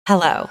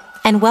Hello,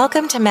 and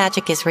welcome to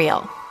Magic is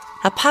Real,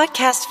 a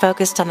podcast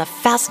focused on the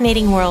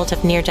fascinating world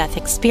of near-death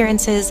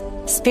experiences,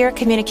 spirit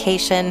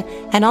communication,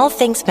 and all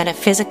things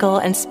metaphysical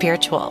and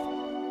spiritual.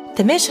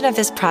 The mission of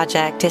this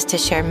project is to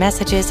share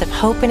messages of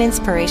hope and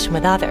inspiration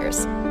with others,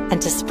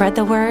 and to spread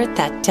the word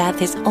that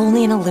death is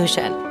only an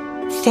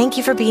illusion. Thank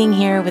you for being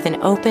here with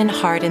an open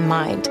heart and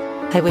mind.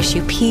 I wish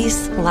you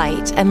peace,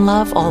 light, and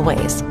love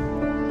always.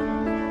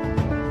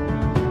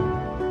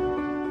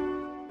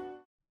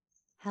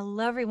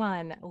 Hello,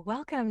 everyone.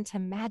 Welcome to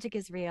Magic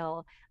is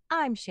Real.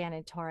 I'm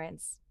Shannon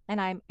Torrance,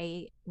 and I'm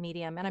a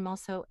medium, and I'm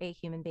also a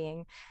human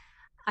being.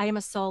 I am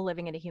a soul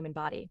living in a human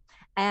body.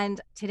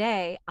 And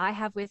today I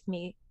have with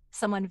me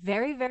someone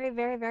very, very,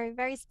 very, very,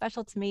 very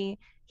special to me.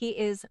 He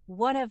is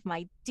one of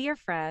my dear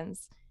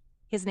friends.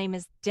 His name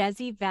is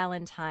Desi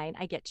Valentine.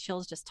 I get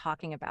chills just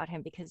talking about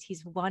him because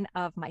he's one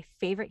of my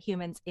favorite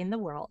humans in the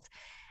world.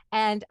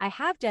 And I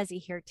have Desi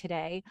here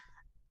today.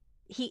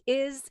 He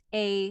is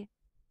a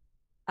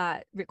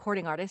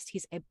recording artist.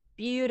 He's a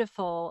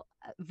beautiful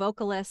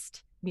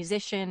vocalist,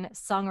 musician,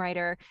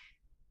 songwriter,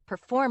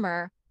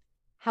 performer.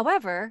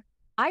 However,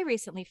 I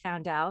recently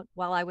found out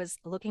while I was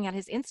looking at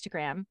his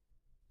Instagram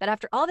that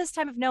after all this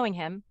time of knowing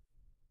him,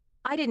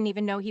 I didn't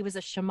even know he was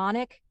a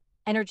shamanic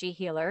energy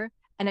healer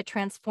and a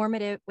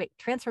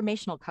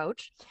transformational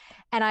coach.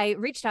 And I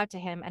reached out to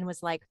him and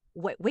was like,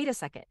 wait a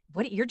second,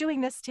 what, you're doing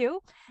this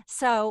too?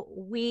 So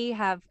we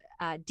have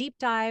deep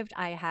dived.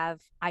 I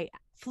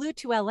flew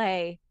to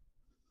LA,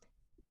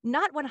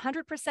 not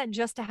 100%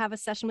 just to have a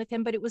session with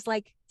him, but it was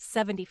like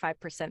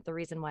 75% the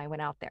reason why I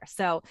went out there.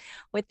 So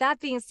with that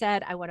being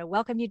said, I want to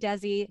welcome you,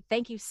 Desi.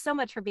 Thank you so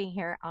much for being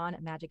here on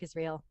Magic is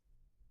Real.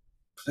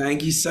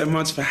 Thank you so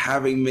much for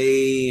having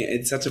me.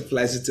 It's such a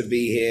pleasure to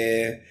be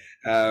here.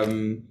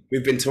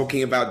 We've been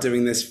talking about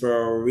doing this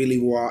for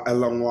a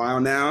long while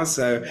now,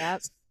 so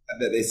Yep.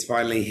 that it's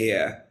finally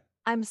here.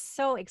 I'm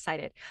so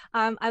excited.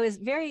 I was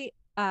very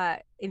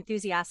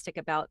enthusiastic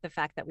about the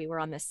fact that we were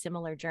on this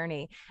similar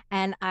journey.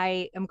 And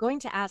I am going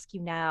to ask you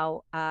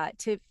now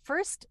to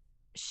first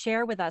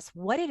share with us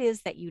what it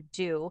is that you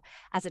do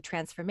as a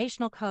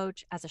transformational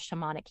coach, as a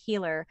shamanic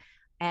healer.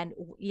 And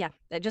yeah,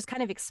 just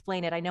kind of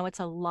explain it. I know it's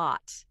a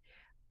lot,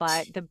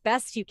 but the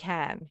best you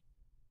can.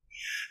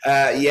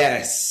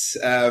 Yes,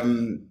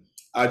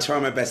 I try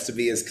my best to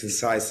be as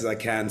concise as I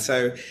can.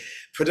 So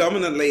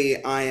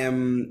predominantly I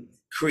am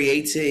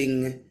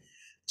creating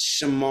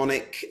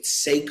shamanic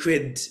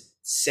sacred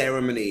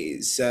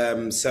ceremonies.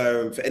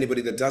 So for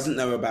anybody that doesn't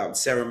know about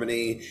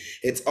ceremony,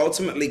 it's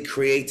ultimately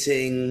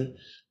creating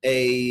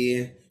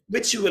a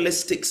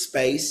ritualistic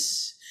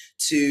space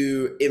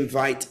to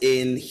invite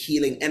in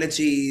healing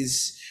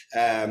energies.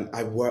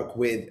 I work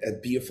with a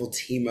beautiful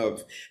team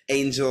of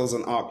angels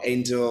and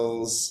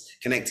archangels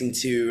connecting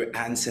to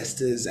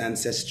ancestors,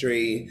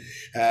 ancestry.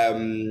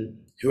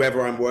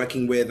 Whoever I'm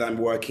working with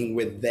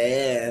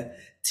their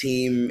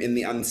team in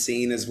the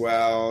unseen as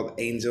well,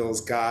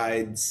 angels,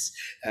 guides,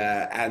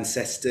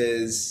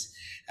 ancestors.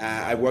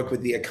 I work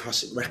with the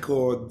Akashic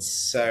Records,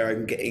 so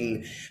I'm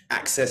getting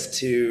access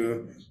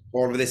to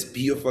all of this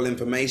beautiful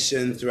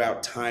information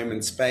throughout time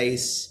and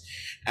space.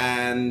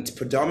 And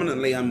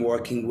predominantly I'm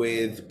working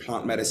with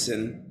plant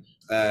medicine,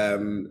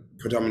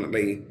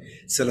 predominantly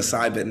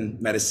psilocybin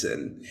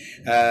medicine.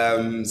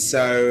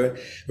 So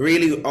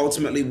really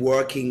ultimately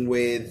working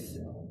with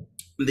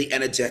the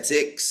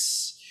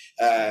energetics,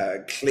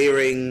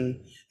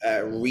 clearing,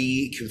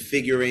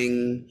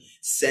 reconfiguring,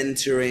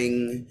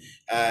 centering,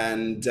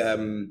 and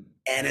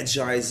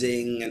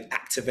energizing and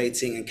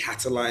activating and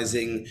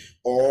catalyzing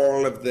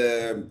all of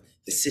the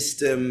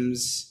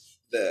systems,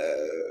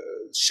 the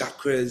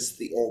chakras,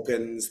 the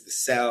organs, the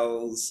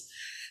cells,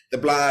 the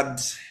blood,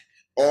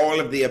 all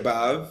of the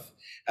above,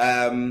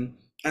 and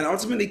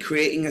ultimately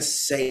creating a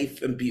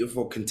safe and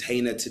beautiful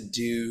container to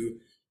do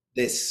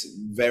this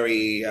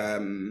very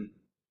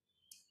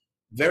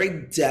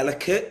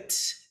delicate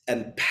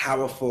and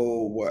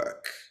powerful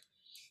work.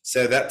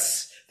 So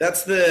that's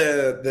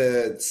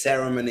the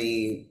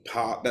ceremony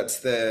part. That's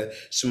the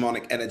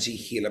shamanic energy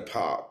healer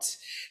part.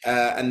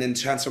 And then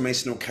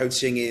transformational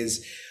coaching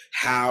is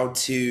how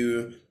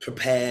to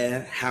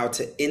prepare, how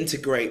to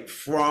integrate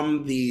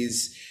from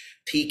these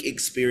peak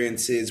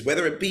experiences,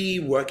 whether it be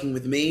working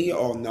with me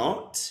or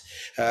not.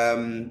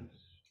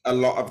 A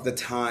lot of the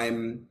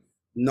time,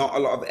 not a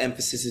lot of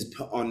emphasis is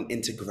put on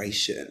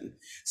integration.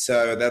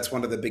 So that's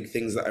one of the big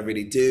things that I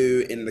really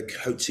do in the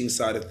coaching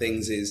side of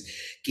things, is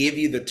give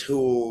you the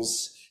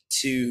tools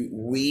to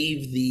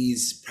weave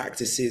these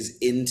practices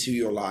into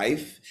your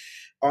life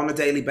on a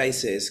daily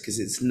basis, because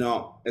it's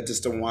not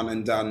just a one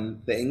and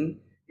done thing.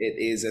 It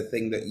is a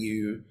thing that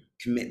you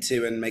commit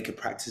to and make a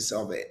practice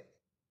of it.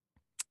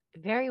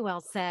 Very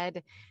well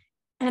said.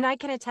 And I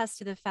can attest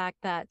to the fact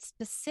that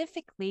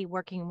specifically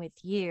working with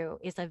you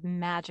is a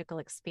magical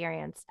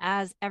experience.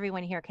 As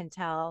everyone here can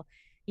tell,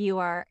 you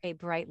are a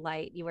bright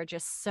light. You are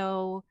just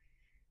so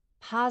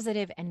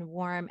positive and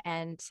warm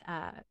and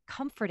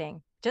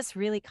comforting, just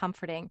really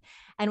comforting.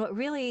 And what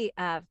really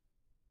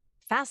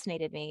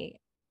fascinated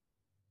me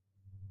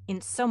in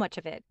so much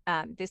of it.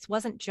 This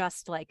wasn't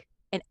just like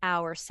an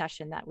hour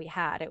session that we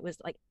had. It was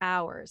like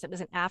hours. It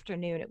was an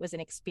afternoon. It was an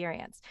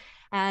experience.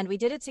 And we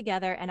did it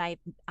together. And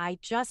I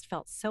just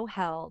felt so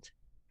held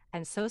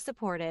and so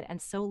supported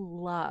and so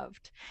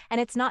loved. And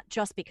it's not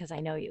just because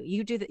I know you.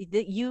 You do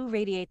you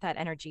radiate that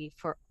energy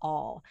for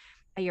all.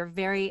 You're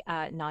very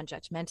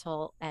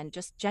non-judgmental and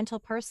just gentle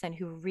person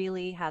who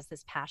really has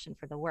this passion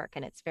for the work,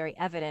 and it's very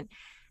evident.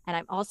 And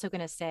I'm also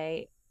going to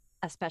say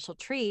a special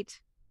treat,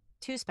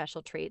 two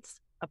special treats,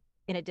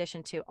 in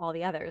addition to all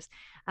the others.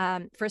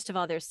 First of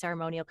all, there's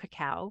ceremonial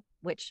cacao,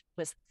 which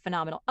was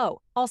phenomenal.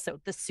 Oh,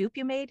 also the soup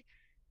you made.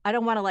 I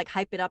don't want to like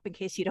hype it up in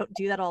case you don't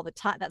do that all the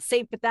time. That's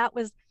safe, but that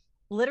was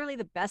literally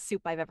the best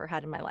soup I've ever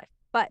had in my life.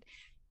 But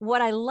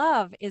what I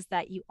love is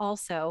that you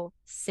also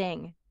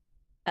sing.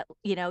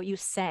 You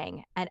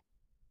sang, and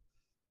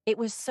it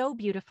was so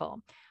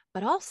beautiful.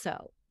 But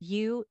also,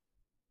 you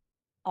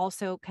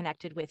also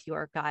connected with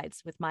your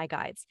guides, with my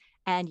guides,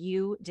 and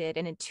you did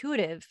an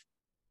intuitive.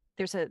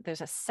 There's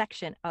a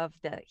section of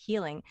the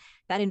healing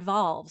that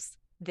involves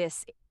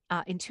this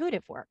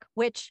intuitive work,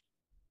 which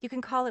you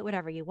can call it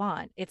whatever you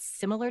want. It's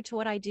similar to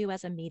what I do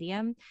as a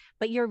medium,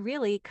 but you're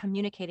really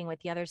communicating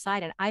with the other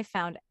side. And I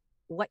found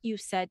what you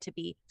said to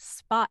be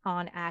spot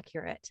on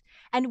accurate.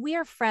 And we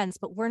are friends,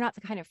 but we're not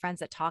the kind of friends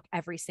that talk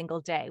every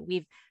single day.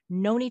 We've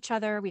known each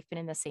other, we've been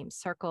in the same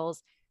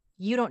circles.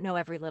 You don't know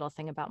every little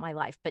thing about my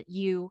life, but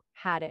you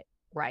had it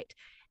right.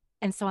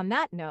 And so, on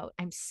that note,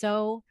 I'm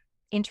so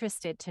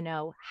interested to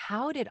know,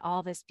 how did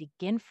all this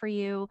begin for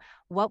you?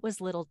 What was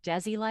little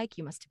Desi like?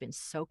 You must have been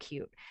so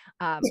cute.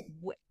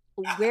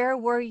 Where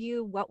were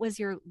you? What was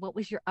your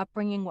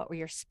upbringing? What were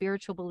your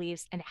spiritual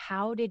beliefs? And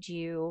how did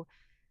you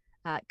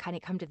kind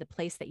of come to the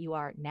place that you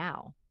are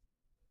now?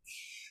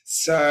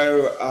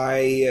 So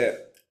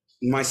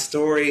my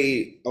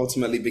story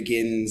ultimately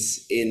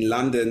begins in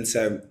London.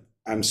 So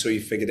I'm sure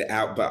you figured it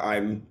out, but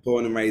I'm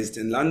born and raised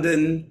in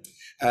London.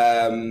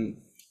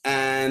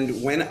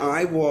 And when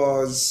I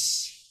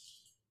was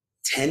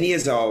 10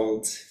 years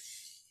old,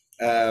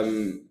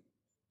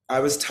 I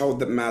was told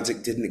that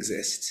magic didn't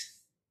exist.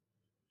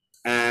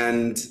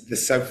 And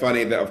it's so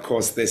funny that, of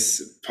course,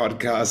 this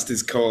podcast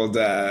is called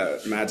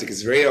Magic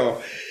is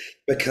Real,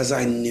 because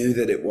I knew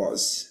that it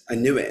was. I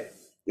knew it.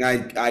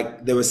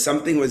 There was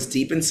something was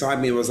deep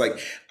inside me. It was like,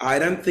 I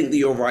don't think that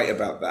you're right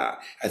about that.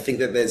 I think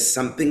that there's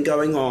something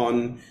going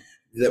on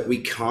that we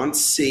can't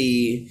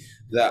see,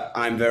 that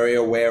I'm very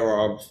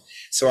aware of.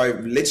 So I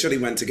literally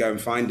went to go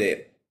and find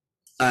it.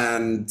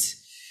 And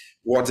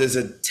what does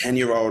a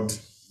 10-year-old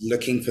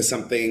looking for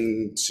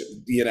something,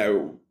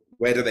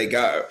 where do they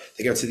go?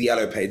 They go to the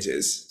Yellow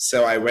Pages.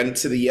 So I went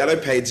to the Yellow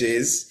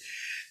Pages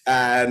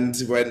and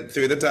went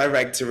through the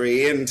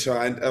directory and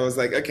I was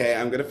like, okay,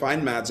 I'm going to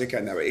find magic.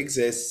 I know it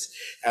exists.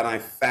 And I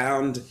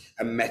found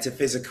a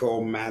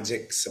metaphysical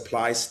magic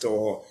supply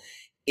store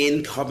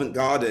in Covent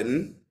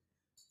Garden.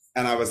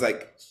 And I was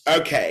like,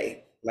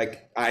 okay,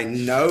 like I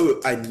knew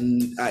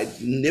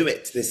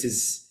it.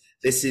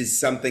 This is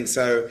something.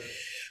 So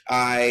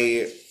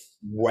I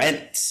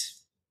went.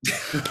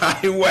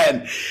 I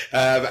went,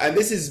 and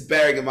this is,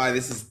 bearing in mind,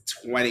 this is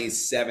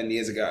 27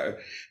 years ago,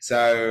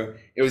 so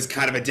it was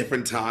kind of a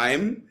different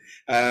time,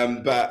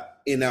 but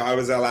I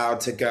was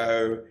allowed to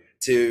go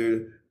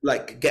to,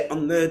 like, get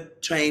on the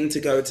train to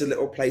go to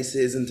little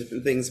places and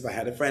different things if I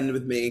had a friend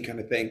with me,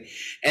 kind of thing.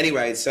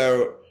 Anyway,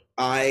 so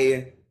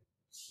I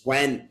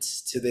went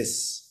to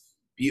this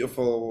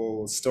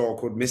beautiful store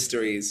called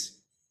Mysteries,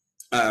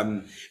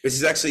 which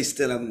is actually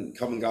still in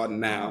Covent Garden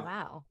now. Oh,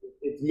 wow.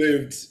 It's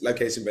moved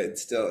location, but it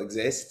still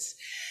exists.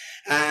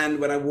 And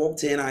when I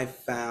walked in, I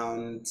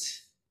found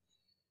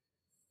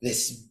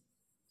this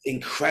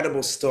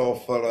incredible store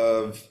full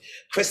of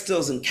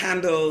crystals and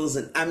candles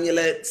and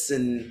amulets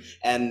and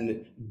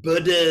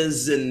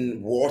Buddhas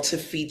and water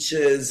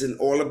features and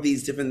all of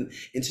these different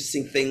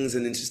interesting things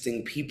and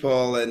interesting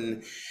people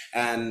and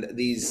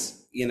these,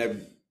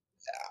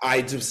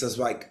 I just was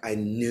like, I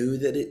knew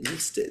that it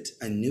existed.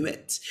 I knew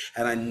it.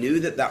 And I knew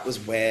that that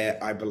was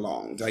where I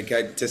belonged. Like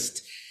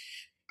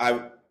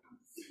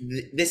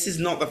this is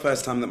not the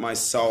first time that my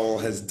soul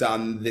has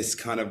done this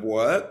kind of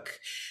work.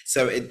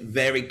 So it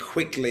very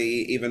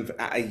quickly, even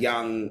at a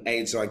young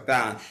age like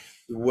that,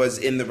 was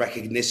in the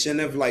recognition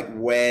of like,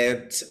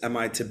 where am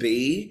I to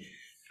be,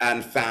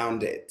 and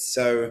found it.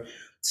 So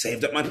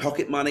saved up my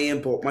pocket money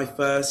and bought my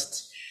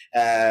first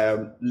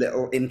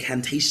little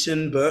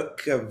incantation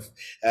book of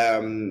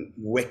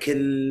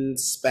Wiccan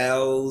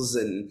spells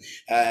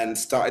and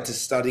started to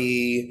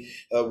study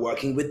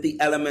working with the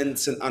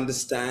elements and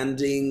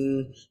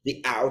understanding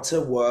the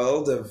outer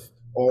world of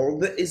all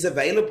that is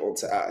available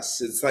to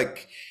us. It's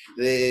like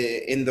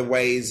in the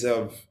ways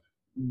of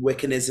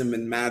Wiccanism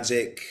and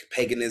magic,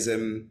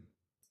 paganism,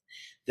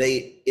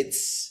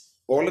 it's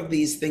all of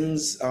these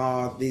things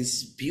are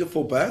these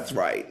beautiful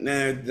birthright.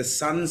 Now, the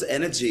sun's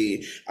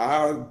energy,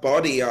 our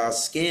body, our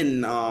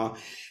skin,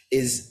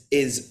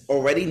 is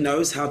already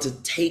knows how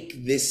to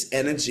take this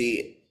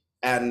energy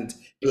and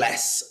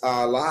bless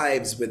our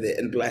lives with it,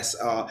 and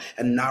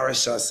and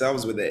nourish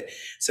ourselves with it.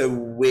 So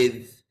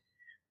with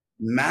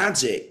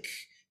magic.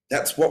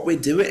 That's what we're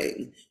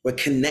doing. We're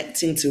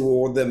connecting to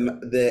all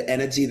the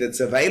energy that's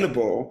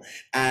available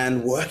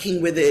and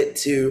working with it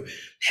to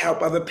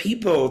help other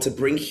people, to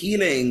bring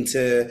healing,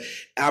 to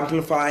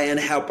amplify and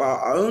help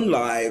our own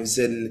lives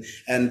and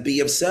be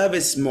of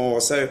service more.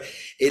 So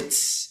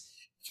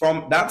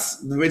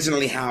that's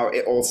originally how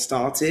it all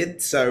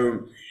started.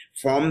 So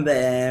from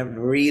there,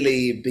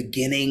 really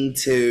beginning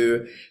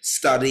to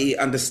study,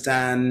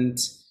 understand,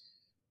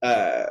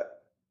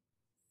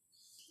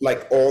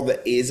 like all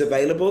that is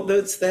available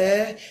that's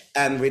there,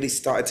 and really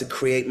started to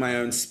create my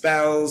own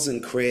spells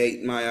and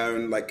create my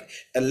own like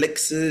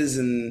elixirs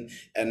and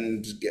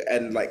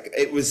like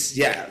it was,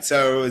 yeah.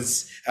 So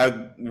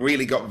I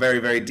really got very,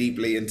 very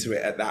deeply into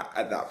it at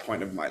that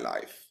point of my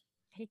life.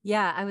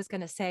 Yeah, I was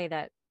going to say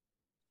that,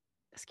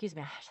 excuse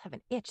me, I just have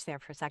an itch there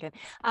for a second.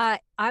 I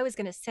was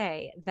going to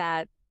say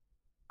that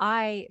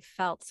I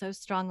felt so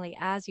strongly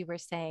as you were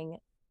saying,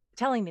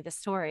 telling me the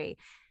story,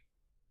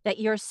 that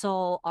your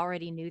soul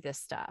already knew this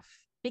stuff.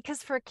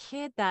 Because for a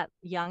kid that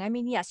young, I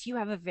mean, yes, you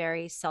have a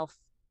very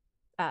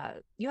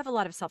you have a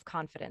lot of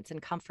self-confidence and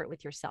comfort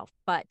with yourself.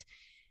 But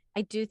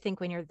I do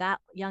think when you're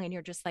that young and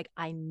you're just like,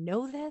 I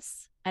know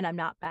this and I'm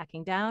not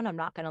backing down, I'm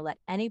not going to let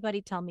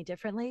anybody tell me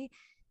differently.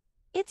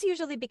 It's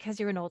usually because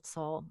you're an old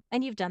soul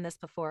and you've done this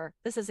before.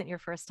 This isn't your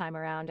first time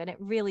around. And it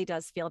really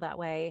does feel that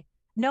way,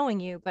 knowing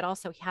you, but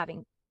also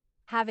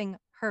having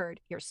heard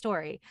your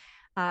story.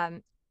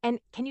 Um, and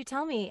can you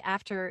tell me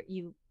after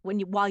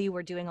while you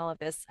were doing all of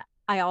this,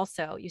 I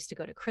also used to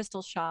go to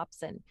crystal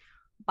shops and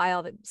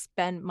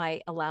spend my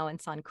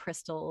allowance on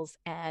crystals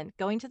and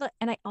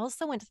and I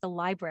also went to the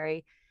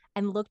library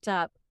and looked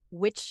up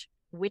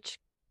witchcraft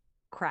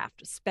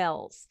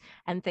spells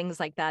and things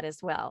like that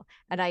as well.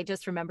 And I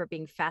just remember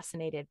being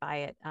fascinated by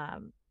it,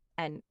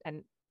 and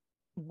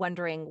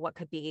wondering what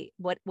could be,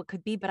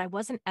 but I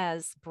wasn't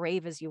as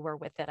brave as you were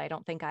with it. I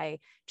don't think I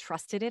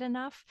trusted it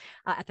enough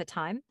at the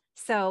time.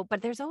 So,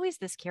 but there's always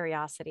this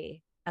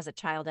curiosity as a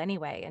child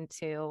anyway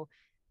into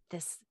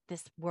this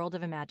world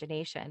of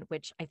imagination,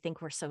 which I think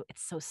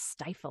it's so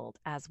stifled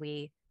as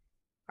we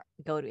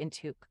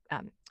into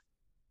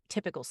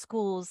typical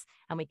schools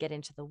and we get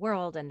into the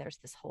world, and there's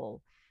this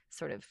whole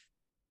sort of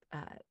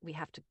we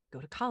have to go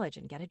to college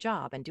and get a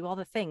job and do all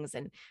the things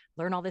and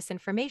learn all this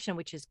information,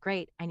 which is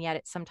great. And yet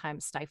it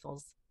sometimes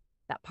stifles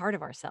that part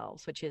of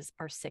ourselves, which is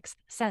our sixth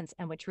sense,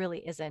 and which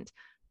really isn't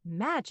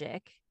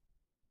magic.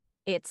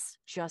 It's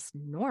just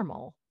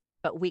normal,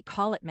 but we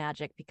call it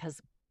magic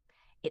because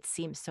it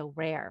seems so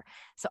rare.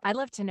 So I'd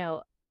love to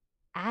know,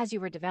 as you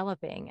were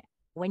developing,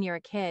 when you're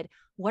a kid,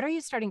 what are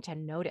you starting to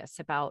notice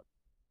about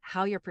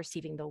how you're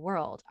perceiving the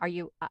world? Are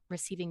you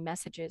receiving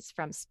messages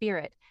from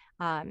spirit,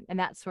 and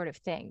that sort of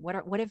thing?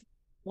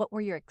 What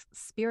were your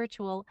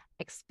spiritual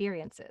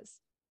experiences?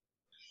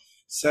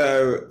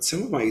 So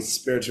some of my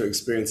spiritual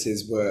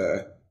experiences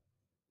were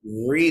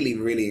really,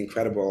 really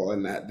incredible,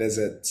 and that there's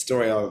a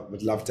story I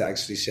would love to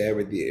actually share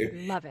with you.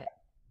 Love it.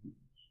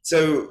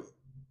 So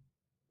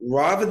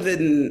rather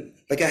than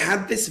like, I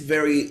had this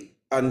very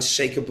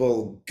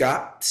unshakable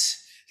gut,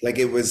 like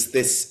it was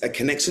a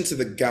connection to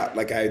the gut,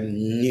 like I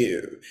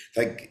knew,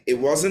 like it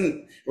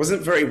wasn't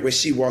very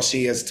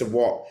wishy-washy as to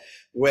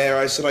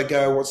where should I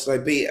go, what should I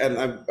be, and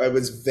I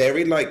was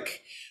very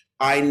like,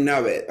 I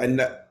know it. I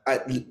know.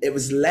 It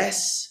was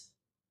less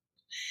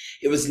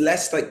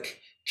like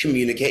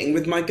communicating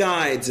with my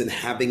guides and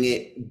having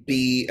it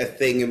be a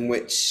thing in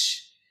which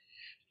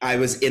I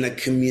was in a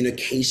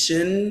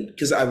communication,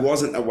 because I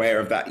wasn't aware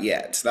of that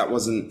yet. That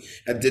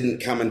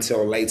didn't come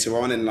until later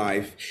on in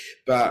life,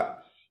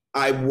 but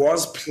I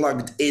was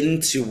plugged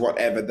into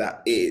whatever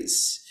that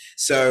is.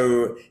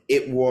 So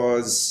it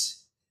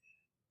was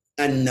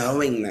a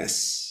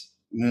knowingness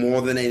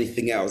more than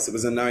anything else. It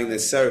was a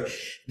knowingness. So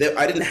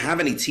I didn't have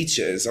any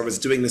teachers. I was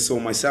doing this all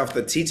myself.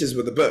 The teachers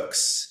were the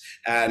books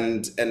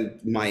and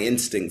my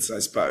instincts, I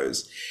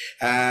suppose.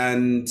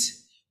 And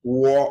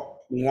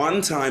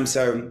one time,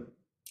 so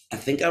I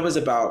think I was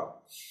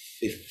about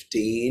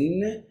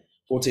 14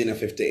 or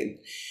 15.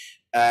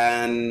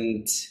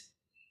 And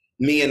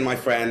me and my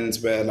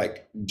friends were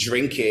like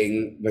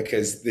drinking,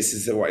 because this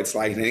is what it's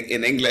like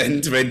in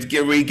England.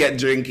 We get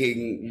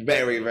drinking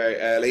very, very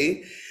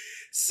early.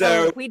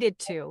 So we did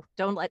too.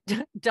 Don't let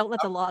the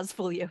laws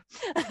fool you.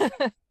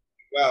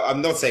 well,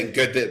 I'm not saying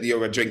good that you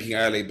were drinking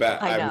early,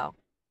 but I know.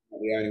 I'm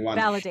the only one.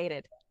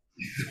 Validated.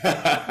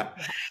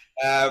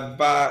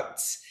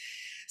 But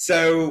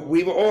so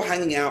we were all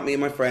hanging out. Me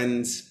and my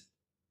friends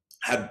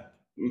had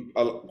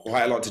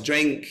quite a lot to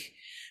drink,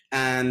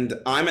 and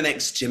I'm an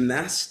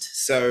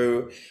ex-gymnast,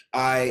 so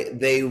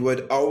they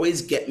would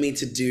always get me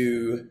to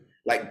do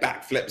like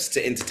backflips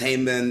to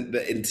entertain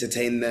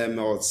them,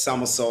 or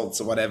somersaults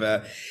or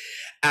whatever.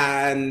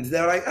 And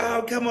they're like,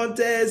 "Oh, come on,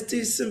 Des,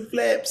 do some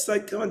flips.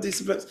 Like, come on, do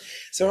some flips."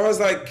 So I was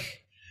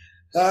like,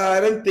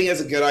 "I don't think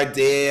it's a good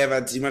idea. I've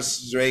had too much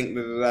to drink."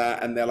 Blah, blah, blah.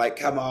 And they're like,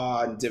 "Come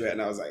on, do it."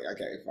 And I was like,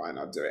 "Okay, fine,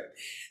 I'll do it."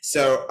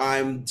 So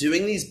I'm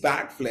doing these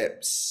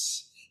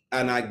backflips,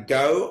 and I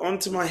go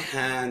onto my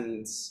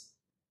hands,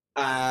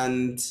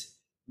 and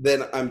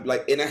then I'm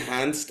like in a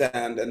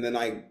handstand, and then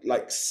I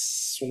like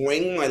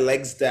swing my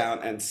legs down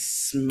and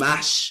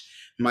smash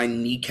my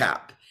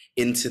kneecap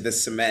into the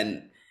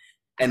cement.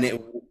 And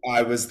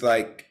I was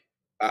like,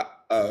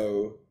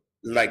 oh,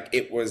 like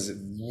it was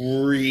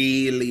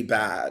really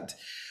bad.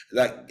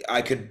 Like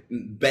I could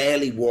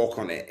barely walk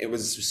on it. It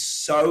was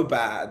so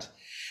bad.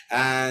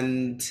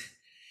 And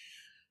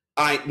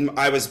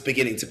I was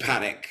beginning to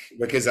panic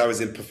because I was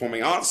in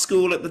performing arts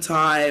school at the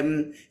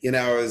time. You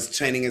know, I was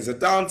training as a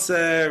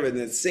dancer and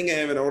a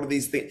singer and all of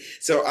these things.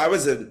 So I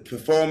was a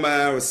performer,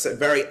 I was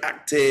very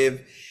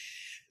active.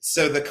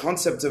 So the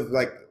concept of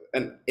like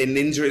an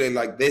injury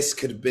like this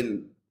could have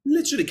been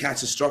literally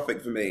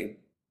catastrophic for me.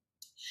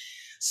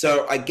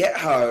 So I get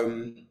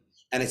home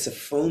and it's a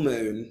full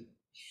moon,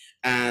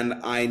 and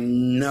I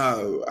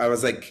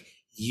was like,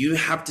 you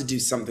have to do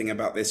something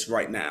about this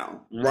right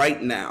now,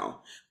 right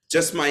now.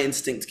 Just my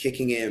instinct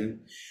kicking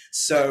in.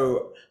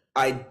 So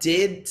I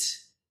did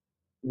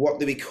what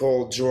do we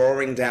call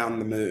drawing down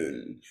the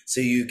moon.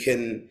 So you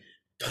can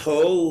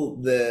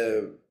pull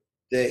the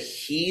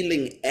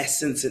healing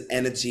essence and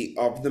energy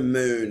of the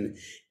moon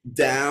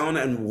down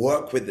and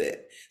work with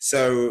it.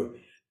 So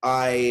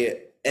I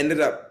ended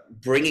up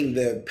bringing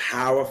the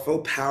powerful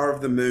power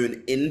of the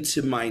moon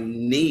into my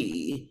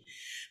knee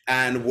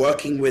and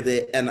working with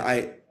it. And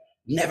I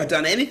never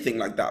done anything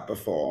like that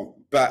before,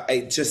 but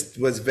it just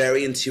was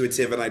very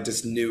intuitive and I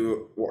just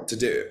knew what to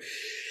do.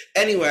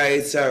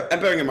 Anyway, so,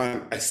 and bearing in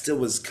mind, I still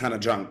was kind of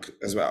drunk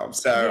as well.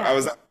 So I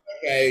was like,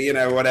 okay, you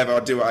know, whatever,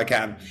 I'll do what I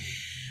can.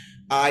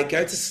 I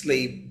go to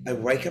sleep, I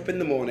wake up in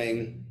the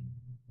morning,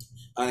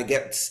 and I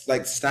get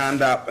like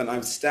stand up, and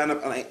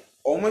I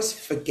almost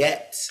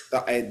forget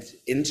that I'd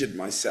injured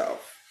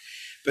myself,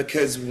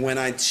 because when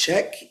I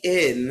check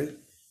in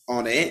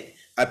on it,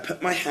 I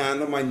put my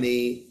hand on my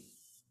knee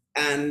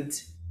and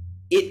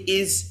it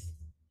is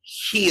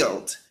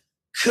healed,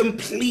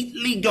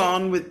 completely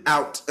gone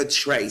without a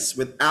trace of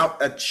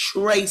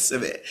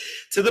it,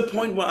 to the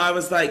point where I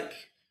was like,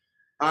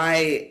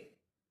 I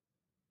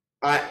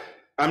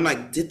I'm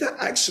like, did that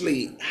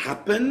actually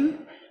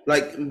happen?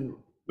 Like,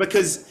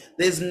 because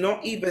there's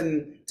not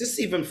even, just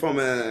even from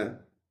a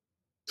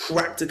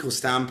practical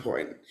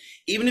standpoint,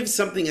 even if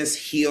something has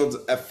healed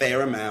a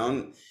fair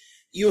amount,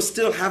 you'll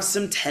still have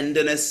some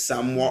tenderness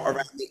somewhat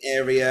around the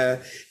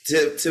area.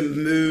 To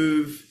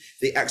move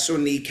the actual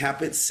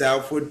kneecap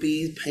itself would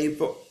be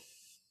painful.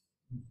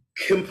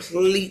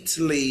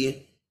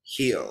 Completely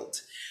healed.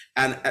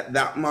 And at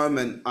that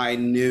moment, I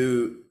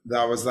knew that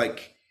I was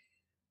like,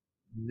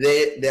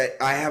 that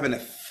I have an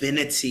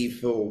affinity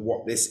for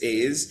what this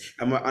is,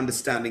 and we're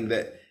understanding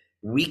that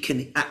we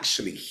can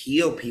actually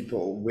heal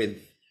people with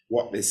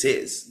what this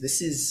is.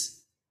 This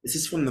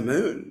is from the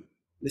moon.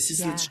 This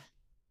is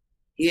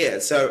here.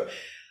 So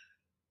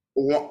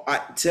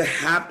to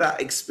have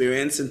that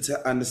experience and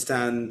to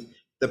understand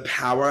the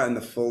power and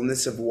the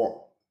fullness of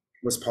what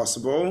was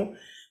possible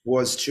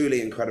was truly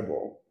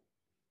incredible.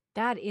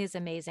 That is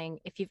amazing.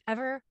 If you've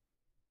ever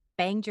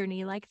banged your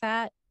knee like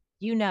that,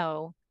 you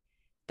know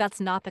that's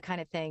not the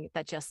kind of thing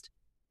that just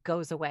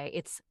goes away.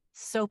 It's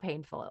so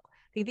painful.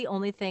 I think the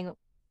only thing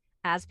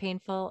as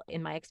painful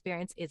in my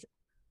experience is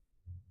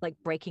like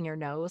breaking your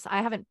nose.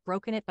 I haven't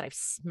broken it, but I've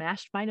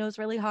smashed my nose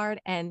really hard.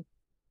 And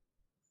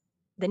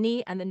the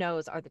knee and the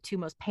nose are the two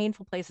most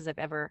painful places I've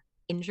ever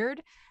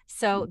injured.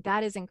 So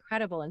that is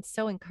incredible and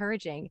so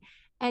encouraging.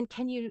 And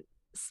can you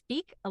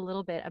speak a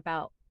little bit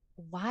about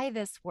why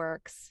this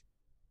works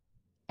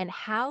and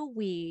how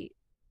we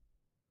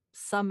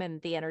summon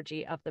the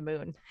energy of the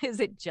moon? Is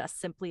it just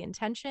simply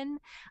intention?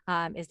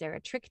 Is there a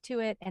trick to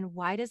it? And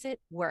why does it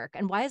work?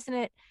 And why isn't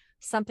it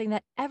something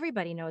that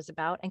everybody knows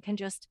about and can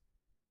just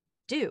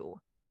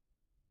do?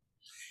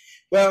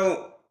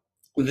 Well,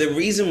 the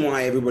reason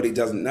why everybody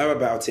doesn't know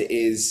about it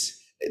is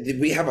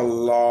we have a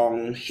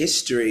long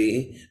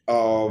history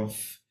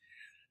of,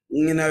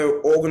 you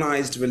know,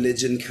 organized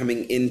religion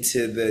coming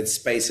into the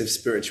space of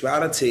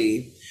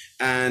spirituality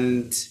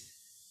and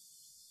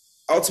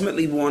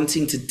ultimately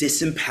wanting to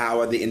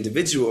disempower the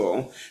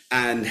individual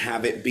and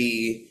have it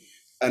be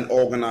an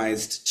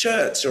organized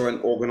church or an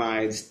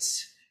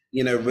organized,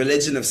 you know,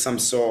 religion of some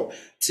sort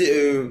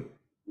to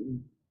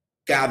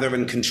gather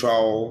and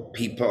control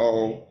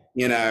people.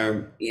 You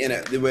know,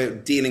 they were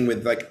dealing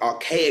with like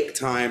archaic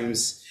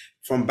times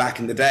from back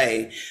in the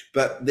day,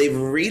 but they've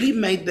really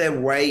made their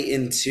way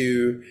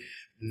into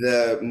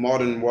the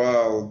modern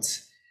world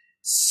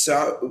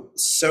so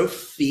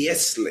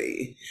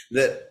fiercely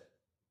that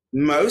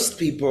most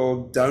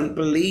people don't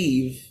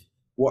believe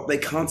what they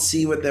can't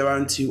see with their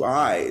own two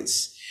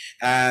eyes,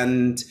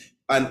 and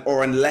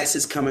or unless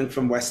it's coming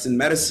from Western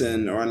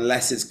medicine, or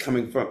unless it's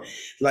coming from,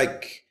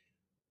 like,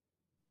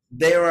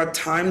 there are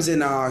times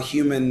in our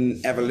human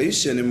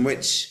evolution in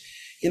which,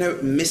 you know,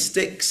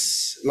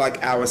 mystics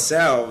like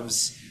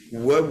ourselves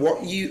were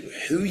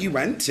who you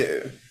went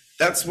to.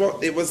 That's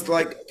what it was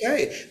like.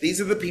 Okay,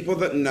 these are the people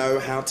that know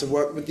how to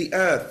work with the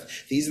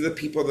earth. These are the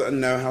people that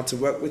know how to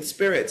work with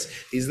spirits.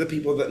 These are the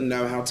people that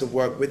know how to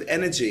work with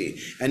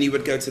energy. And you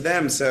would go to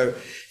them. So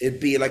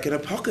it'd be like an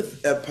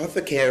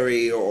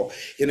apothecary, or,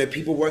 you know,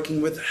 people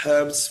working with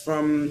herbs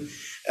from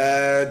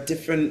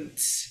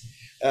different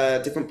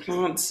different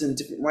plants in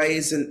different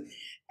ways.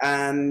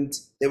 And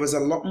there was a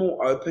lot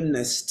more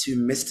openness to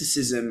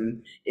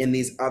mysticism in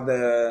these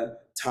other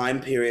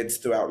time periods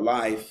throughout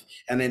life.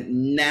 And then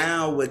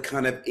now we're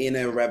kind of in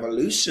a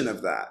revolution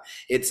of that.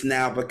 It's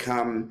now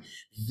become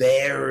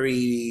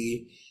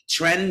very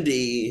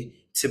trendy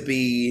to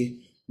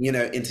be, you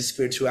know, into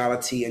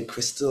spirituality and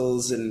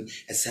crystals and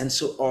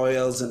essential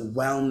oils and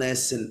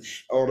wellness and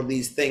all of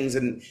these things.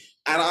 And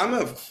I'm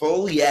a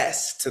full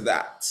yes to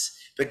that,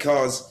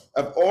 because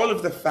of all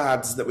of the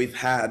fads that we've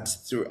had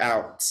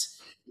throughout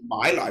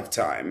my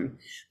lifetime,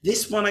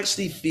 this one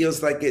actually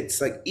feels like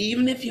it's like,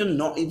 even if you're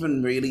not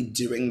even really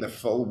doing the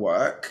full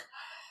work,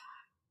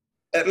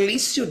 at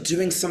least you're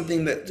doing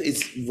something that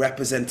is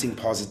representing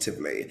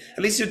positively.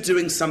 At least you're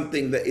doing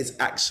something that is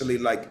actually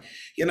like,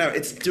 you know,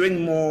 it's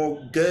doing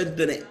more good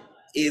than it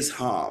is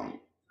harm,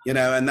 you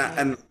know, and that, Right.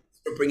 and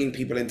bringing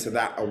people into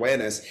that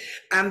awareness.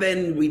 And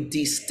then we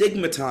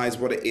destigmatize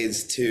what it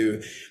is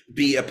to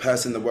be a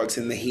person that works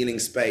in the healing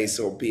space,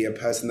 or be a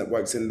person that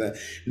works in the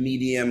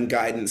medium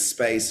guidance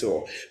space,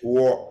 or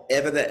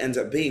whatever that ends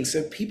up being,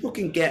 so people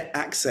can get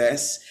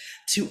access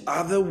to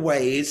other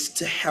ways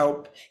to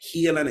help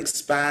heal and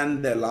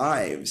expand their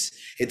lives.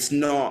 It's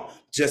not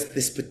just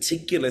this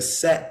particular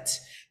set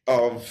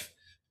of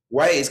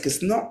ways,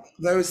 because not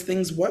those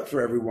things work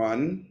for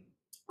everyone.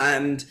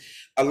 And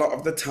a lot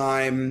of the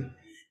time,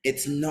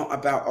 it's not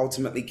about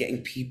ultimately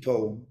getting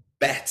people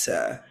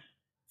better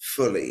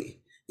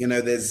fully. You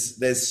know,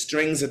 there's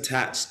strings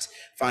attached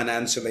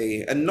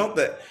financially, and not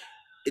that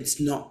it's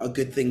not a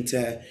good thing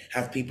to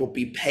have people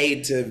be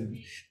paid to,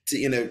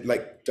 you know,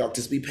 like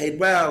doctors be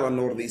paid well and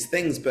all of these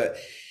things, but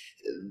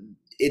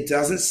it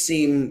doesn't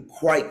seem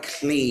quite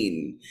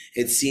clean.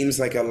 It seems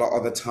like a lot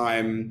of the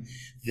time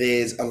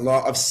there's a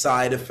lot of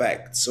side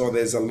effects, or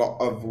there's a lot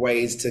of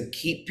ways to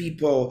keep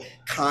people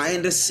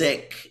kind of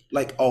sick,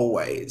 like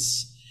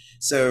always.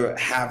 So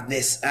have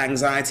this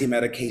anxiety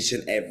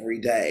medication every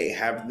day,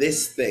 have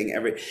this thing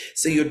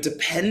so you're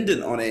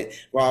dependent on it,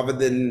 rather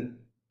than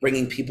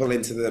bringing people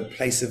into the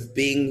place of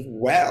being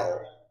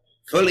well,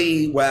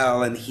 fully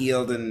well and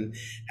healed, and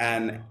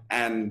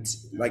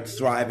like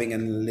thriving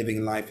and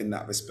living life in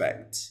that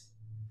respect.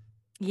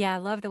 Yeah, I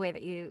love the way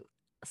that you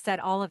said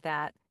all of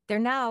that. They're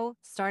now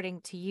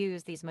starting to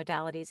use these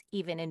modalities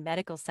even in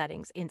medical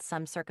settings in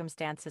some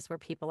circumstances where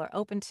people are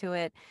open to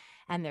it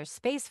and there's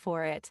space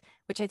for it,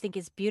 which I think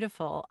is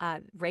beautiful.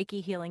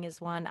 Reiki healing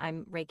is one.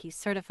 I'm Reiki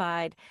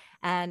certified,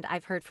 and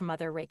I've heard from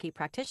other Reiki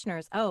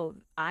practitioners, oh,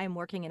 I'm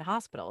working in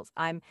hospitals.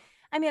 I mean,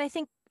 I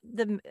think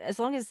as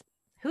long as,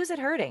 who's it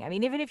hurting? I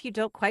mean, even if you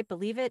don't quite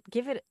believe it,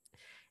 give it,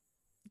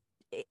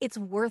 it's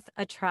worth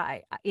a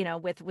try. You know,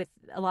 with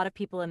a lot of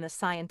people in the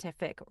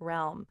scientific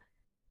realm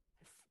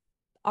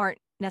aren't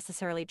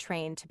necessarily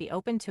trained to be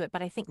open to it,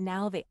 but I think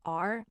now they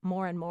are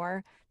more and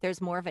more.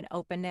 There's more of an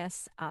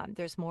openness.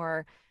 There's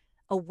more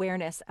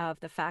awareness of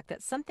the fact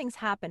that something's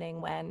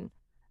happening when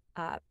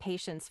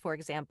patients, for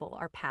example,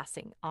 are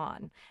passing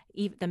on.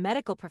 Even the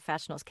medical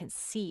professionals can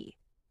see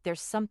there's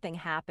something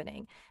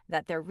happening,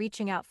 that they're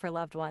reaching out for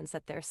loved ones,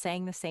 that they're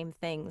saying the same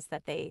things,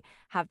 that they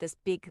have this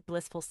big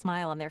blissful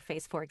smile on their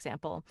face, for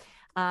example.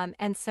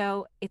 And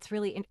so it's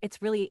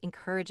really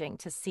encouraging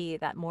to see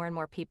that more and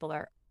more people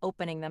are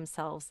opening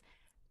themselves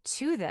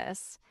to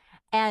this.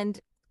 And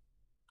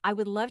I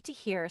would love to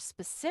hear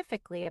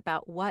specifically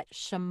about what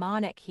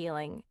shamanic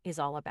healing is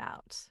all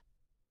about.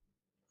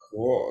 Of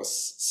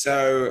course.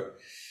 So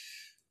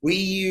we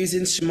use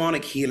in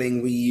shamanic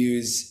healing, we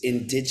use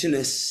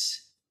indigenous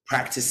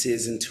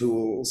practices and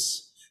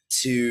tools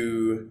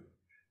to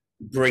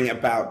bring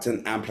about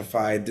an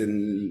amplified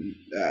and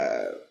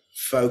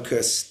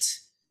focused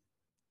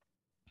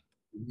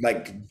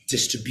like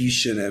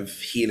distribution of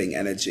healing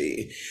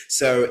energy.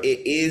 So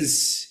it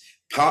is,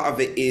 part of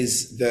it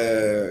is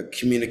the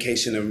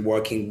communication and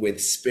working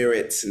with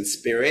spirits and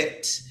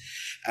spirit,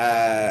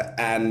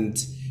 and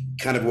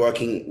kind of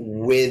working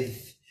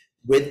with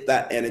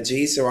that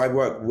energy. So I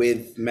work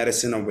with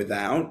medicine or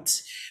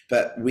without,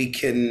 but we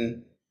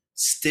can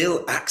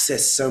still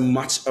access so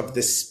much of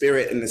the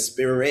spirit and the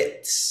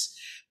spirits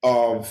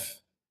of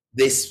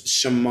this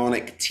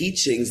shamanic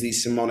teachings,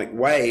 these shamanic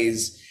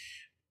ways,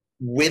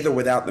 with or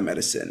without the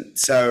medicine.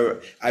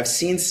 So I've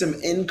seen some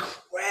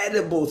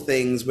incredible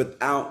things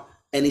without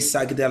any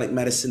psychedelic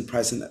medicine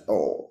present at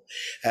all.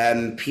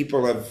 And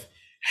people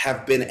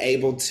have been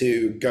able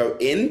to go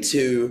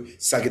into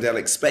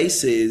psychedelic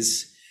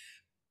spaces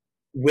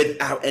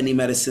without any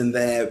medicine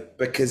there,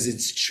 because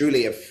it's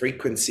truly a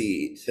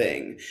frequency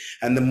thing.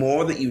 And the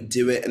more that you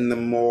do it, and the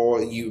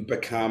more you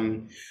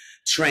become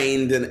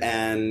trained,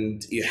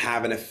 and you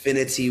have an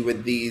affinity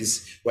with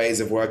these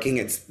ways of working,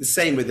 it's the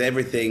same with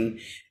everything.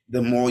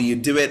 the more you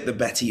do it, the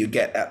better you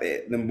get at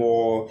it. The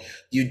more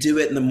you do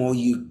it, the more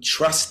you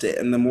trust it,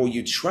 and the more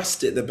you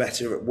trust it, the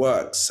better it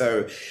works.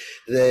 So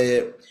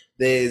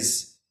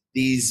there's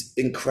these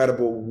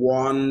incredible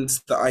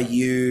wands that I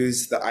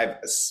use that I've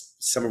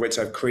some of which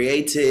I've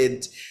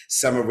created,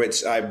 some of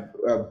which I've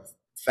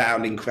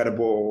found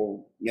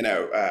incredible,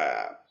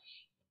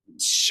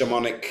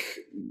 shamanic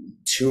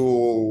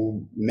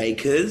tool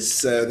makers.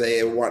 So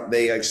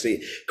they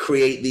actually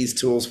create these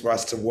tools for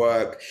us to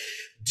work,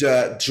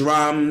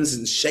 drums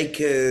and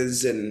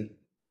shakers, and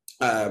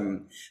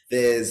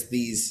there's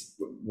these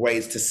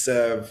ways to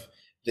serve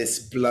this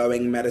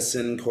blowing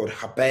medicine called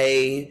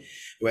hape,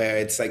 where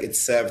it's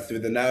served through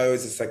the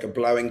nose. It's like a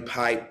blowing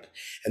pipe,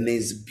 and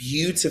these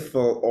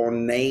beautiful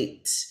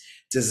ornate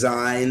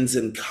designs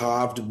and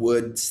carved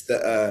woods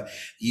that are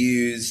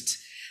used.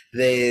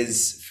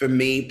 For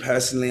me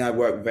personally, I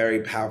work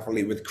very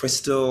powerfully with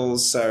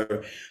crystals.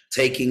 So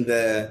taking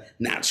the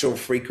natural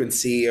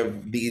frequency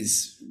of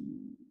these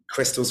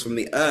crystals from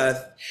the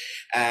earth,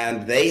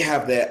 and they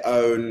have their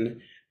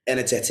own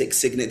energetic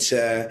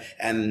signature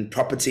and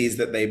properties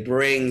that they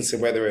bring. So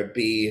whether it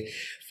be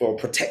for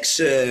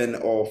protection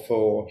or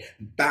for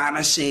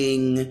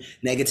banishing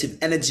negative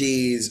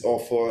energies or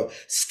for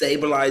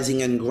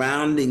stabilizing and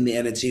grounding the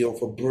energy or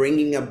for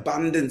bringing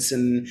abundance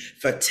and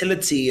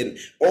fertility and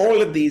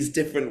all of these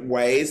different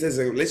ways. There's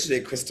literally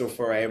a crystal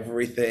for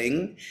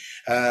everything.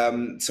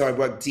 So I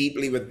work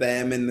deeply with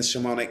them in the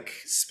shamanic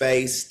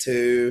space,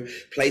 to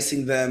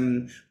placing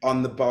them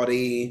on the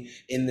body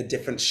in the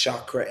different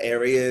chakra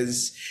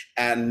areas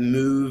and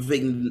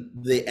moving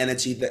the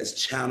energy that is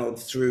channeled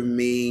through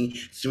me,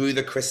 through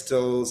the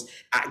crystals,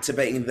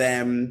 activating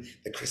them.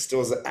 The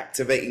crystals are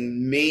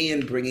activating me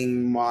and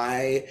bringing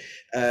my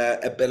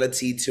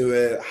ability to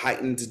a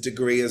heightened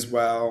degree as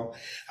well.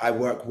 I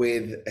work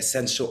with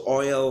essential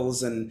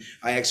oils, and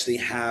I actually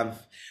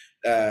have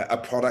a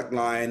product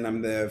line.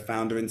 I'm the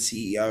founder and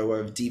CEO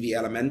of DV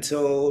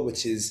Elemental,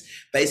 which is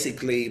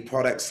basically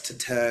products to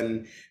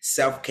turn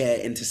self-care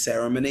into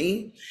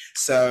ceremony.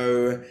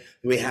 So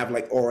we have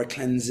like aura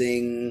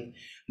cleansing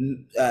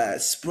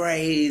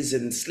sprays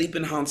and sleep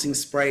enhancing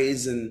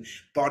sprays and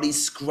body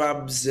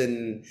scrubs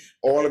and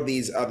all of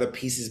these other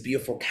pieces,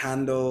 beautiful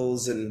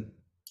candles,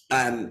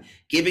 and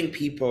giving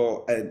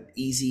people an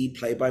easy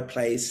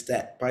play-by-play,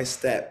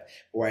 step-by-step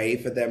way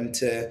for them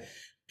to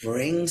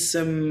bring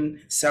some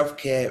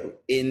self-care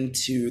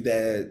into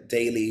their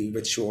daily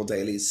ritual,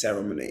 daily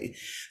ceremony.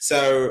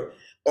 So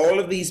all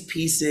of these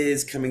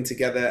pieces coming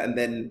together, and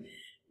then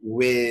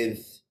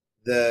with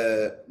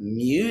the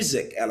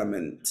music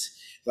element,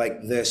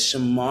 like the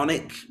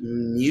shamanic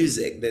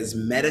music, there's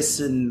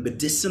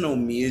medicinal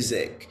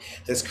music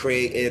that's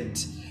created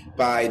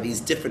by these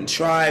different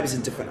tribes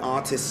and different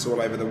artists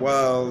all over the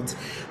world.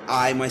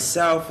 I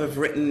myself have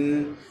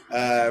written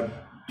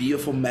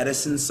beautiful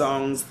medicine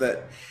songs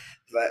that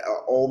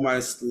are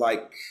almost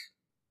like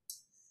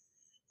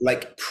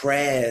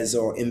prayers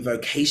or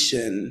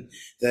invocation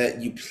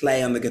that you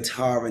play on the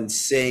guitar and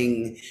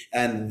sing,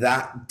 and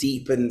that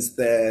deepens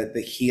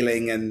the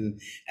healing.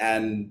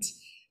 And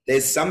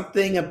there's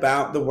something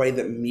about the way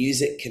that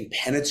music can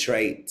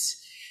penetrate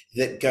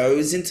that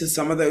goes into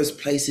some of those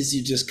places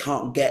you just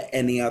can't get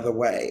any other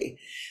way,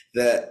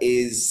 that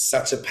is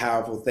such a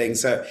powerful thing.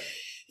 So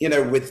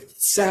with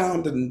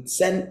sound and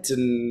scent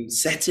and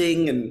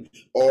setting and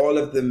all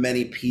of the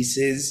many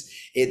pieces,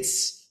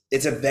 it's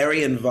a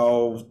very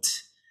involved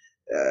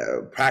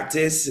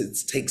practice. It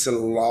takes a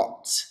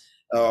lot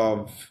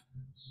of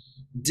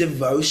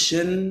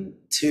devotion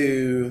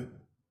to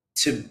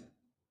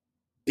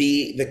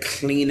be the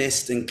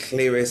cleanest and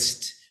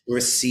clearest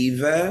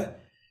receiver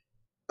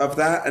of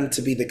that, and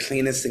to be the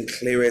cleanest and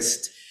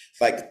clearest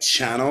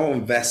channel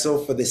and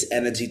vessel for this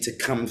energy to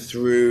come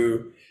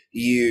through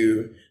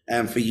you,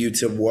 and for you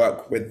to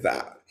work with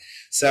that.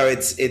 So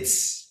it's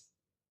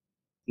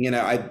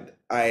I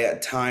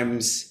at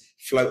times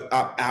float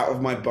up out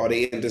of my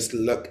body and just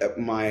look at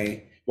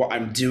what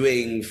I'm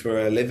doing for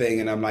a living,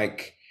 and I'm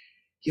like,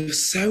 you're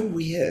so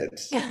weird.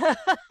 But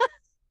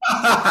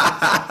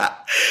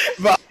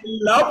I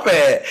love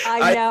it.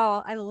 I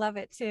know. I love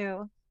it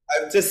too.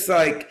 I'm just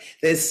like,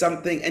 there's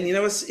something, and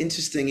what's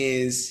interesting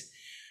is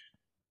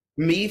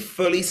me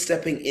fully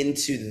stepping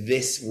into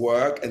this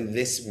work and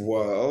this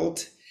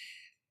world.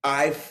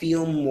 I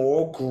feel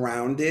more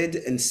grounded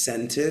and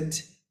centered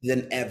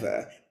than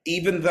ever,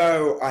 even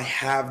though I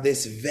have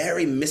this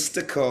very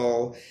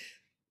mystical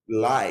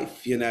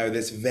life,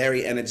 this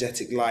very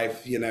energetic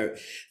life,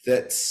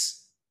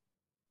 that's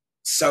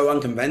so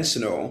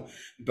unconventional.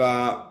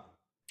 But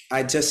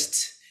I'm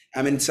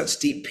in such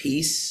deep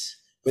peace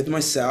with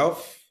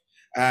myself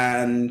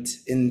and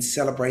in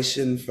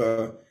celebration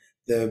for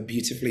the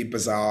beautifully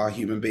bizarre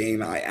human being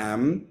that I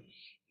am.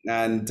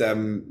 And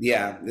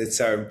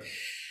so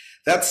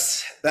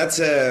that's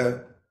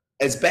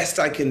as best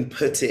I can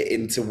put it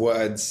into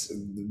words,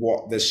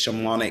 what the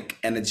shamanic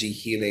energy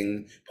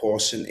healing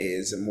portion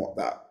is, and what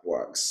that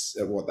works,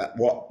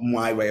 what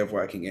my way of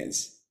working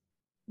is.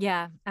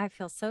 Yeah, I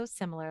feel so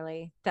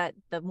similarly that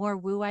the more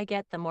woo I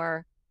get, the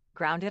more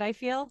grounded, I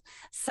feel.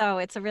 So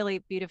it's a really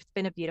beautiful, it's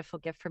been a beautiful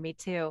gift for me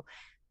too.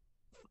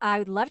 I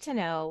would love to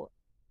know,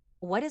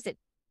 what is it,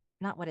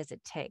 not what does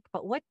it take,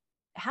 but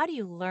how do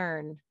you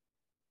learn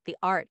the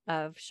art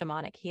of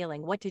shamanic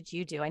healing? What did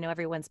you do? I know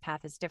everyone's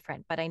path is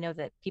different, but I know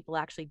that people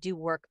actually do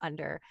work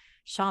under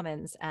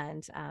shamans,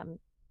 and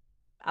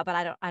but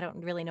I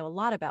don't really know a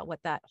lot about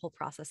what that whole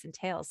process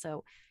entails.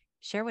 So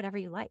share whatever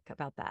you like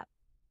about that.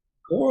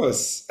 Of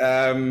course.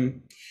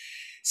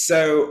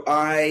 So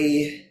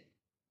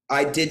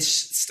I did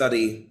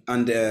study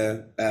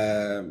under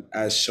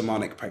a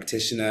shamanic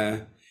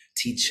practitioner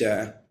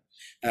teacher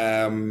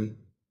um,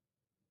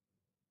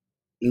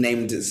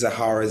 named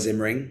Zahara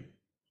Zimring,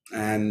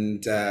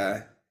 and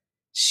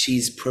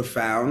she's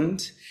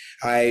profound.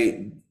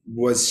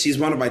 She's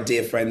one of my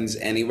dear friends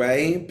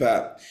anyway,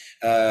 but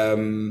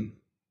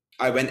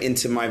I went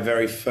into my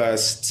very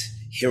first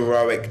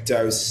heroic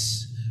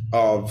dose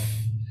of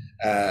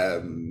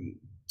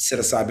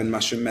psilocybin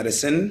mushroom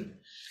medicine,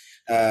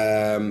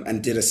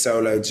 and did a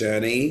solo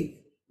journey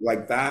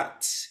like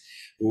that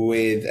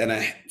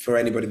for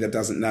anybody that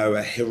doesn't know,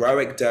 a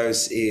heroic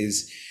dose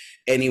is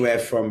anywhere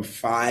from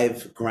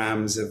 5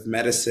 grams of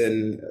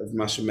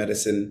mushroom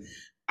medicine,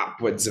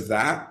 upwards of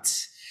that.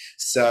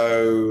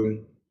 So,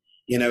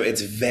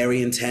 it's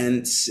very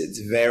intense. It's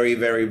very,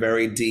 very,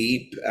 very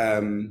deep.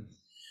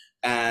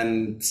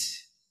 And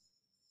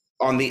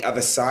on the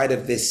other side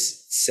of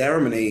this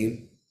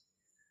ceremony,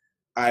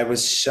 I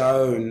was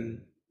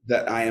shown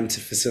that I am to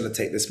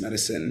facilitate this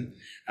medicine,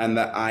 and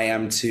that I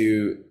am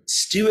to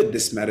steward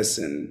this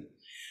medicine,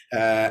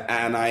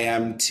 and I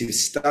am to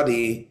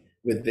study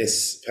with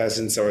this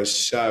person. So I was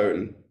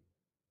shown,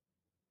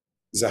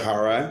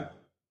 Zahara,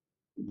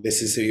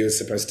 this is who you're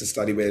supposed to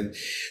study with.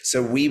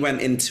 So we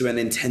went into an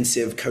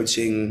intensive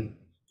coaching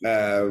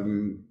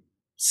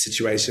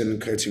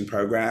coaching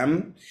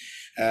program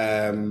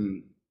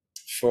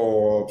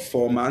for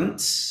 4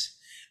 months,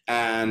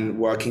 and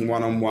working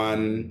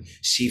one-on-one.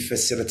 She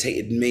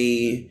facilitated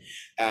me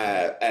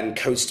and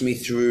coached me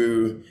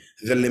through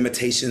the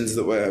limitations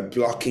that were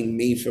blocking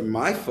me from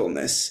my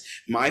fullness,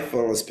 my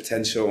fullest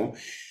potential.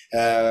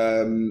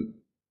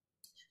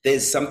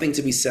 There's something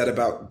to be said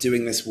about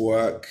doing this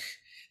work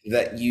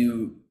that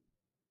you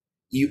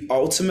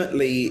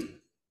ultimately,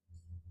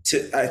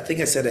 I think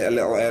I said it a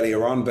little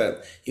earlier on,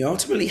 but you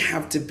ultimately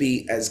have to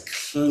be as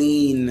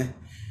clean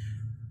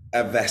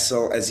a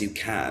vessel as you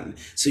can.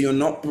 So you're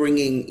not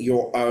bringing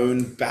your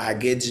own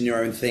baggage and your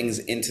own things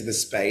into the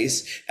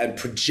space and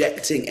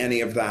projecting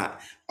any of that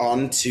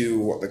onto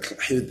what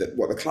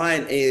the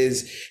client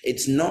is.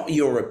 It's not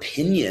your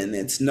opinion.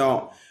 It's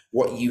not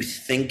what you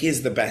think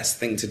is the best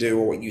thing to do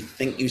or what you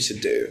think you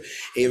should do.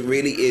 It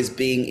really is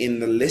being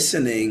in the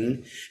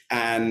listening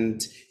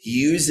and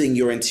using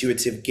your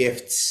intuitive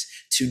gifts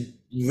to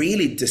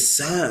really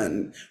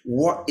discern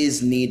what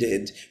is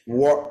needed,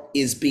 what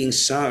is being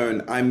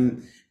shown.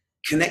 I'm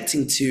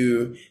connecting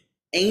to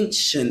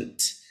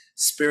ancient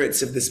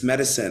spirits of this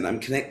medicine. I'm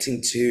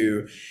connecting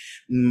to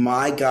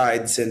my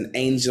guides and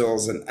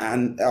angels and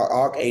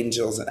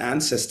archangels and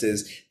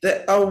ancestors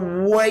that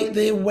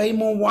they're way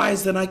more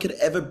wise than I could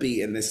ever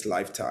be in this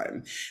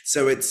lifetime.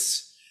 So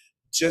it's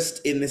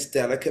just in this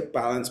delicate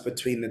balance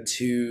between the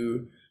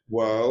two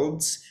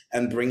worlds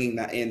and bringing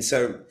that in.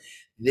 So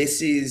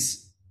this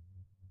is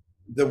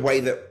the way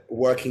that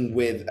working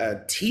with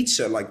a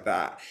teacher like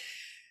that,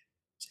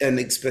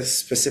 and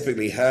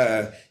specifically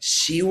her,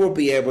 she will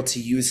be able to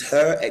use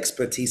her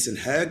expertise and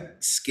her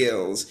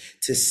skills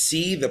to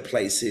see the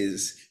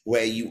places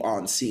where you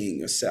aren't seeing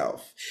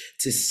yourself,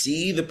 to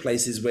see the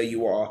places where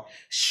you are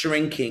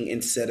shrinking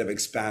instead of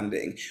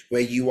expanding,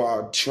 where you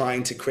are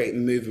trying to create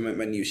movement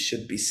when you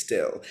should be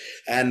still,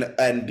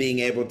 and being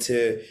able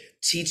to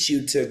teach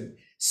you to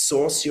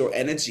source your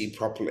energy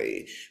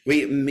properly.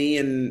 Me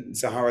and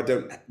Zahara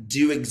don't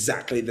do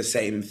exactly the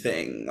same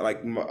thing.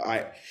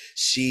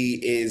 She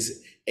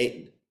is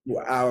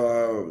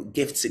our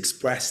gifts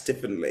expressed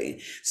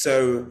differently.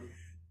 So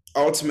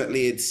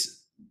ultimately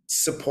it's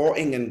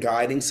supporting and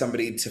guiding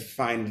somebody to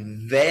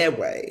find their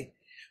way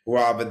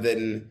rather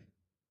than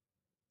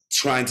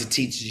trying to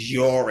teach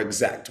your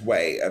exact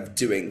way of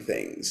doing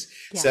things.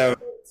 Yeah. So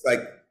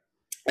it's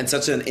and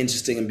such an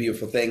interesting and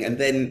beautiful thing. And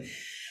then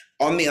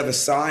on the other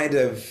side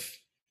of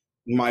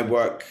my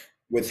work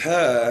with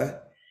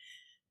her,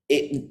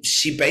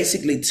 she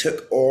basically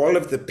took all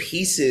of the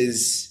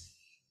pieces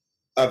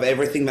of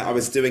everything that I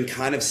was doing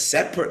kind of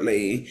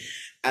separately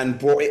and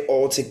brought it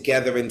all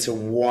together into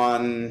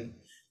one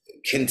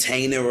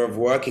container of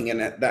working.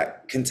 And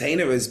that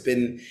container has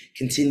been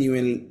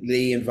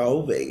continually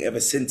evolving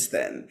ever since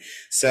then.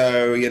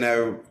 So,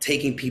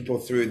 taking people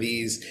through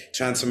these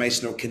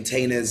transformational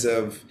containers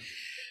of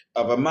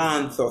a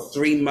month or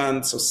 3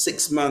 months or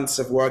 6 months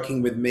of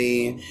working with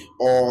me,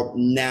 or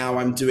now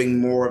I'm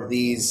doing more of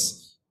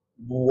these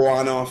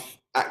one-off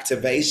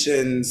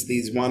activations,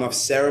 these one-off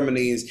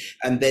ceremonies,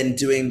 and then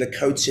doing the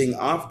coaching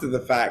after the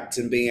fact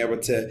and being able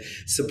to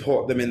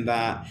support them in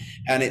that.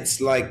 And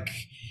it's like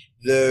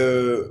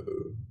the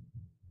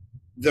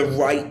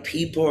right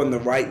people and the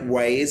right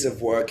ways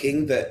of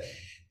working that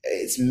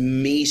it's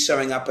me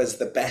showing up as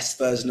the best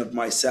version of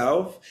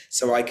myself,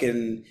 so I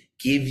can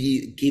give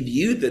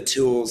you the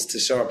tools to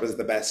show up as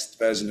the best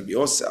version of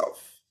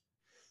yourself.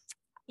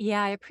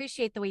 Yeah, I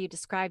appreciate the way you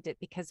described it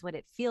because what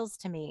it feels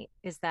to me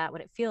is that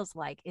what it feels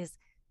like is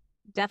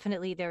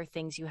definitely there are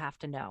things you have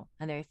to know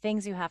and there are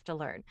things you have to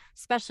learn,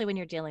 especially when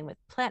you're dealing with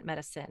plant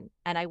medicine.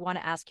 And I want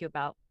to ask you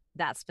about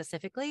that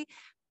specifically.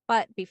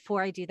 But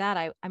before I do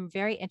that, I'm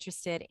very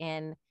interested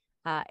in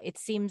it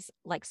seems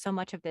like so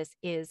much of this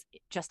is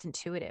just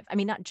intuitive. I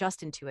mean, not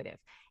just intuitive,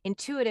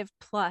 intuitive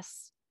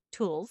plus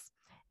tools,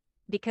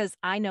 because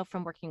I know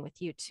from working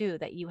with you too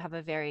that you have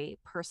a very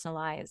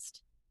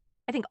personalized,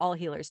 I think all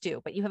healers do,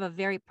 but you have a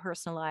very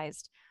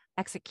personalized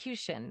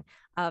execution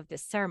of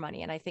this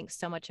ceremony. And I think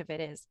so much of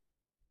it is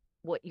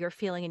what you're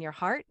feeling in your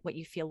heart, what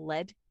you feel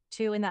led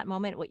to in that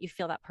moment, what you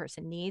feel that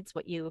person needs,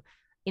 what you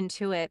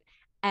intuit.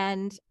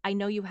 And I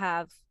know you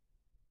have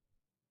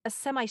a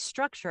semi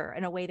structure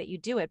in a way that you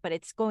do it, but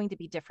it's going to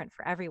be different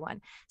for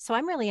everyone. So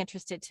I'm really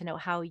interested to know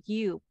how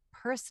you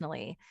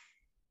personally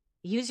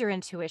use your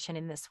intuition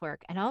in this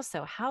work. And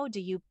also, how do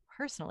you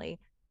personally,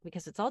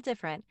 because it's all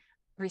different,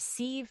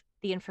 receive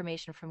the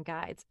information from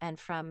guides and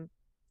from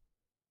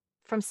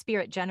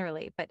spirit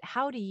generally, but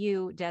how do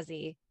you,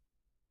 Desi,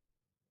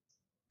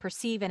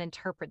 perceive and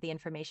interpret the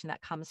information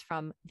that comes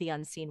from the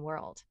unseen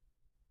world?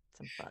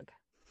 It's a bug.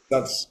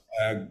 That's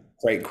a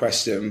great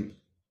question.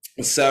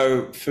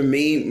 So for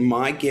me,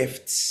 my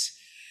gifts,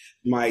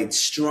 my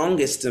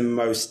strongest and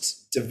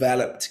most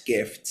developed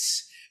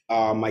gifts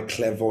are my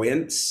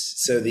clairvoyance.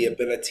 So the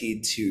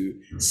ability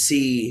to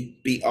see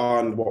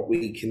beyond what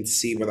we can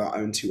see with our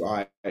own two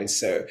eyes.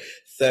 So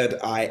third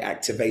eye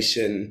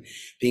activation,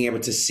 being able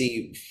to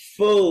see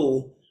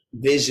full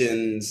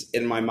visions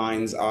in my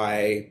mind's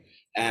eye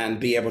and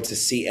be able to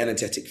see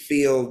energetic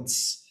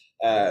fields,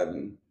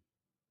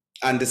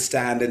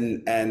 understand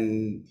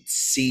and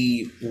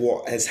see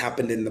what has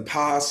happened in the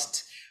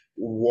past,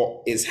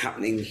 what is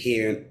happening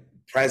here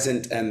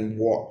present, and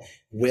what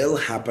will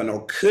happen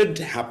or could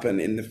happen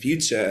in the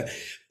future.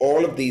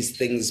 All of these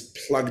things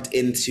plugged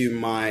into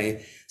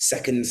my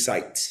second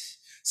sight.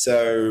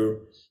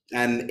 So,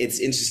 and it's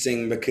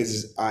interesting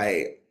because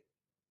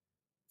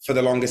for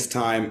the longest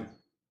time,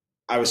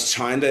 I was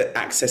trying to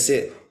access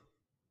it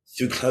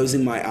through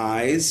closing my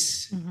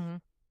eyes. Mm-hmm.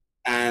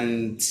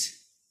 And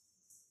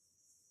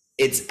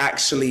it's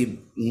actually,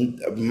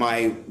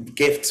 my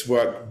gifts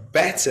work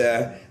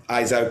better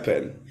eyes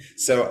open.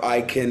 So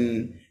I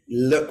can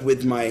look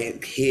with my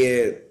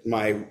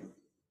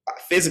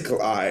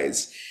physical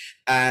eyes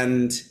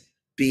and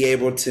be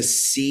able to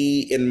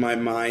see in my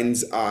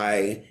mind's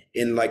eye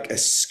in like a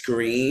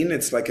screen.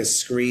 It's like a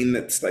screen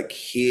that's like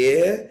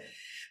here.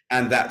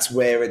 And that's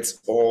where it's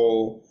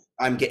all,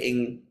 I'm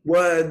getting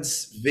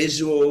words,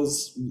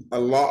 visuals. A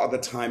lot of the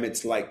time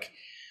it's like,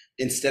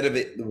 instead of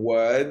it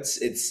words,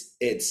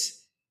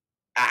 it's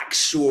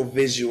actual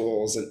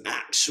visuals and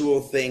actual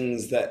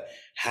things that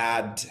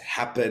had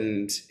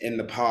happened in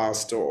the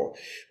past, or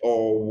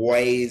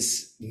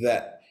ways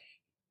that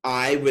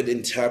I would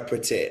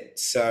interpret it.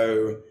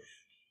 So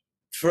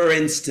for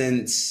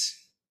instance,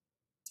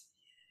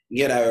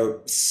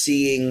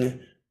 seeing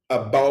a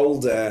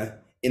boulder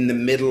in the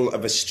middle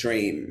of a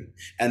stream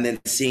and then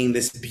seeing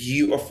this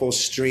beautiful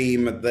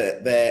stream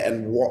there,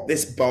 and what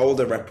this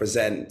boulder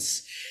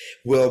represents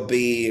will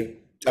be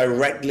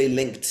directly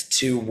linked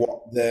to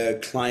what the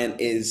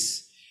client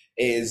is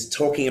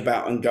talking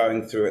about and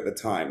going through at the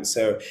time.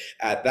 So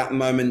at that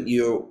moment,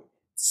 you're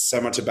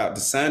so much about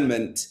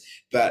discernment,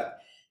 but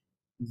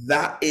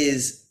that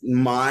is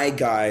my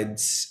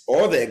guides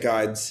or their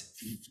guides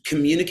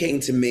communicating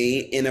to me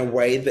in a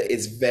way that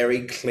is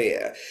very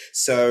clear.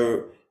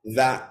 So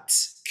that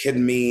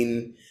can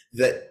mean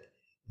that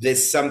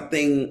there's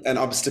something, an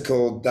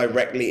obstacle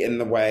directly in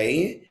the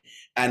way,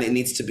 and it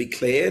needs to be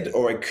cleared,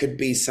 or it could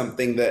be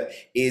something that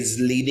is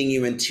leading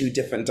you in two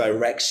different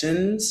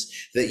directions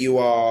that you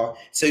are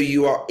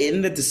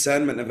in the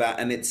discernment of that.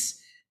 And it's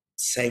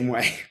same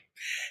way.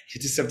 You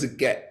just have to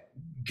get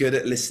good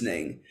at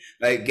listening,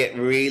 like get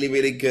really,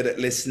 really good at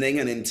listening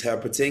and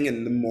interpreting.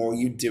 And the more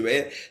you do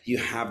it, you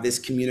have this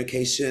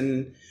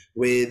communication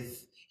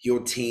with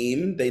your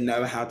team. They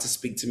know how to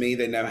speak to me.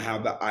 They know how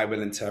that I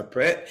will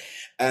interpret.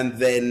 And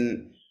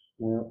then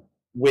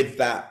with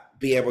that,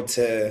 be able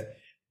to,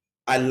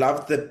 I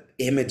love the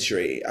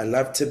imagery. I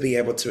love to be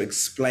able to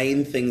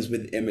explain things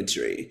with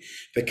imagery,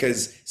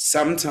 because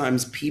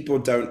sometimes people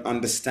don't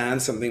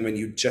understand something when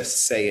you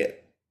just say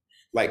it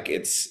like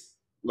it's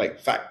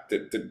like fact.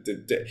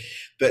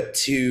 But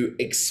to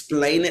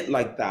explain it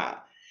like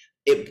that,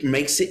 it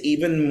makes it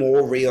even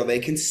more real. They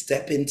can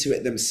step into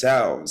it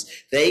themselves.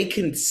 They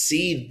can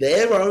see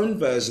their own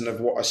version of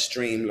what a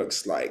stream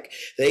looks like.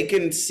 They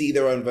can see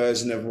their own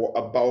version of what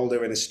a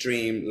boulder in a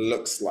stream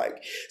looks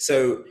like.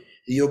 So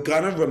you're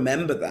going to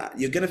remember that.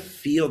 You're going to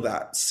feel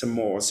that some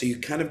more. So you're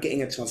kind of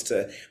getting a chance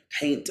to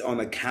paint on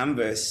a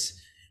canvas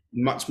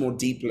much more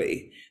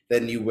deeply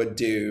than you would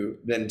do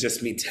than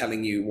just me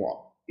telling you what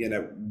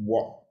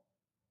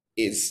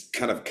is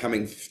kind of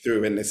coming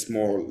through in this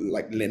more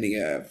like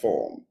linear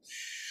form.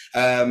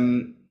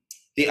 Um,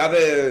 the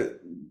other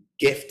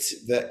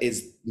gift that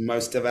is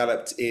most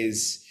developed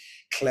is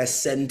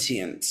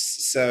clairsentience.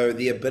 So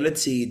the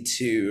ability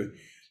to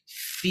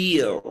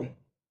feel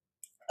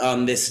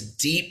on this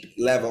deep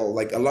level,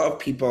 like a lot of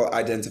people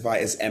identify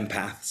as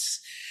empaths,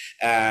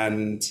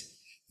 and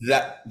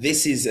that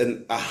this is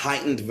a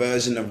heightened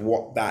version of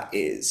what that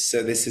is.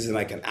 So this is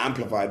like an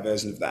amplified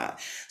version of that.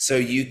 So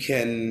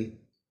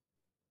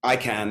I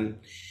can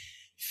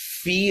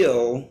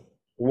feel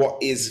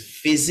what is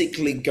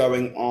physically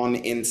going on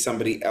in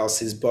somebody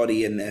else's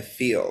body in their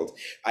field.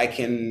 I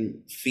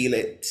can feel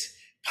it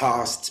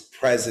past,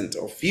 present,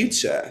 or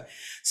future.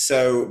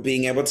 So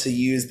being able to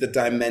use the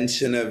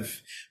dimension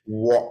of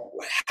what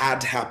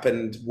had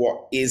happened,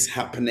 what is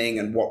happening,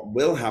 and what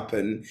will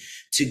happen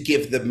to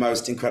give the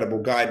most incredible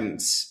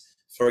guidance.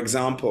 For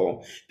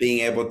example, being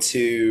able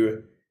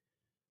to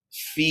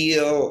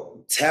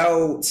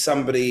tell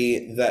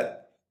somebody that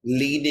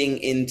leading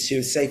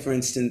into, say, for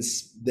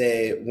instance,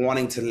 they're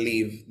wanting to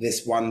leave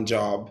this one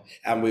job,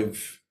 and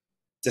we've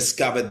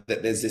discovered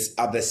that there's this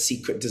other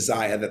secret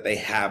desire that they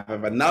have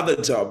of another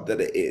job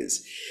that it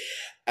is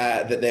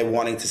that they're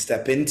wanting to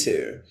step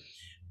into.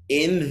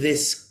 In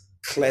this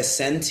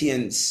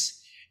clairsentience,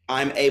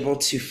 I'm able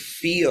to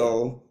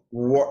feel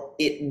what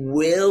it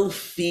will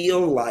feel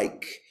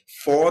like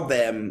for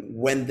them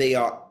when they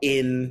are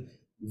in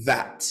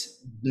that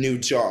new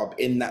job,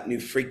 in that new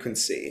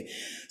frequency.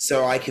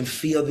 So I can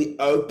feel the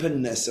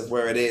openness of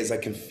where it is. I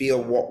can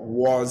feel what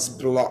was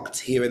blocked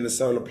here in the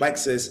solar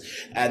plexus.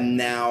 And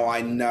now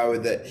I know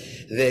that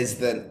there's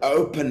the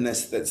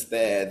openness that's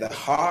there. The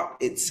heart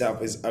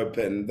itself is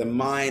open. The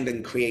mind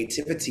and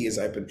creativity is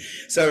open.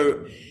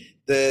 So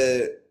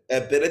the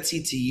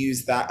ability to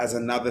use that as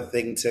another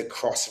thing to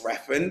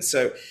cross-reference.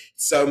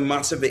 So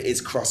much of it is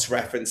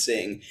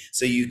cross-referencing,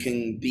 so you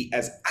can be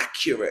as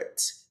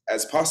accurate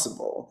as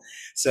possible.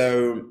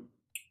 So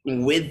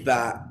with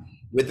that,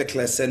 with the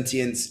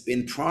clairsentience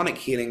in pranic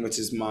healing, which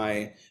is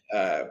my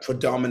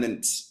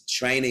predominant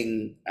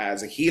training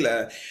as a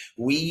healer,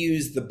 we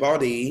use the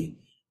body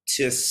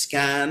to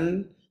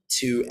scan,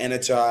 to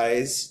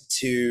energize,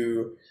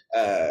 to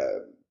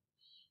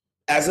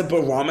as a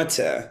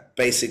barometer,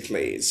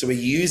 basically. So we're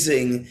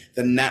using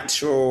the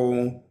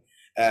natural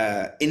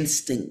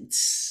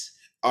instincts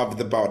of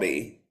the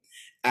body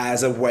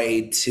as a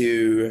way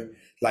to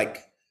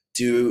like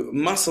do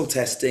muscle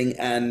testing,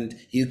 and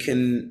you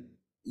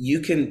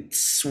can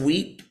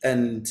sweep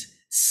and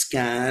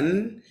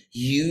scan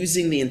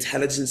using the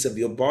intelligence of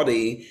your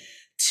body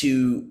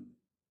to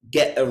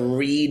get a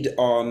read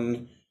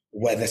on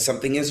whether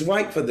something is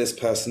right for this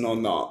person or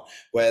not,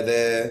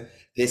 whether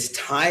this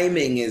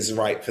timing is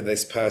right for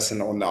this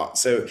person or not.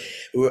 So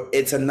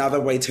it's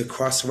another way to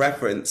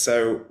cross-reference.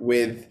 So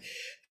with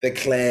the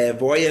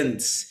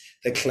clairvoyance,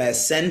 the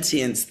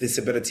clairsentience, this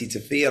ability to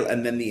feel,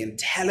 and then the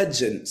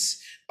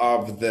intelligence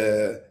of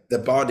the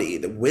body,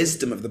 the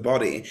wisdom of the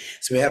body.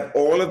 So we have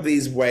all of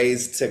these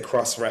ways to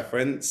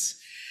cross-reference.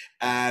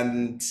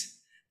 And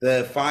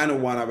the final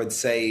one I would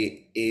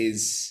say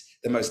is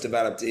the most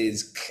developed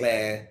is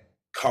claircognizance.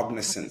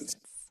 Cognizance.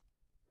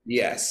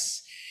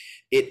 Yes,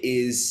 it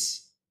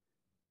is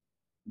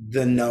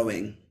the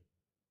knowing.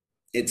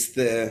 It's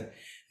the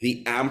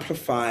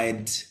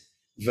amplified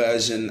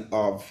version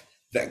of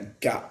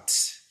that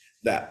gut,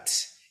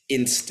 that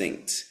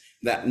instinct,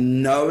 that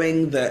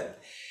knowing that,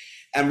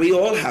 and we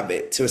all have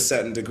it to a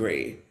certain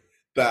degree,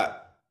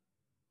 but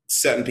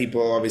certain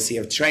people obviously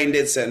have trained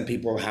it, certain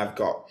people have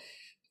got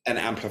an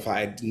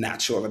amplified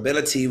natural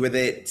ability with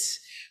it.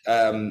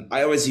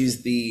 I always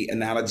use the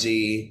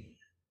analogy,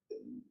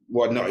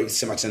 well, not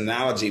so much an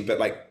analogy, but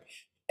like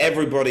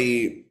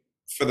everybody,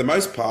 for the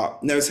most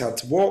part, knows how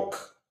to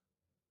walk,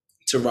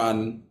 to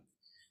run.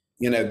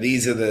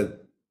 These are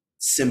the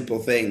simple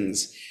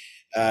things.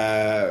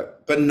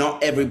 But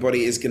not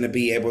everybody is going to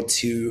be able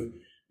to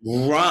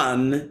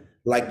run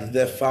like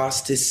the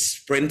fastest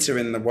sprinter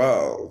in the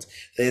world.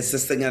 There's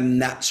this thing, a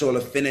natural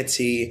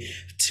affinity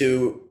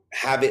to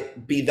have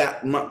it be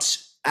that much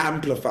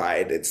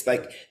amplified. It's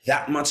like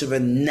that much of a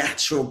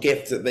natural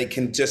gift that they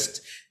can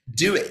just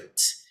do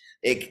it.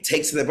 It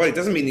takes to their body. It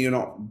doesn't mean you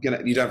don't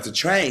have to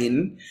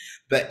train,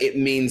 but it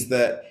means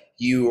that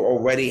you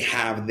already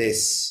have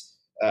this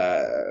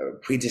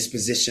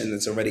predisposition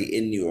that's already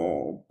in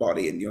your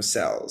body, in your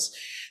cells.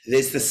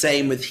 It's the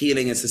same with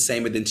healing. It's the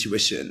same with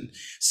intuition.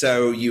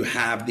 So you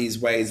have these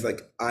ways,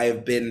 like I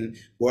have been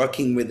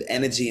working with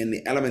energy and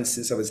the elements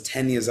since I was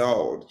 10 years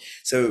old.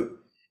 So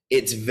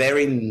it's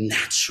very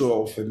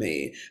natural for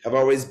me. I've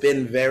always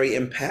been very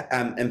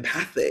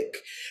empathic.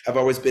 I've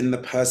always been the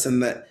person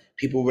that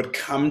people would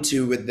come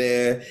to with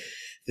their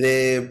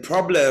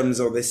problems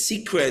or their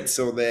secrets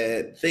or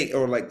their thing,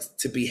 or like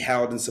to be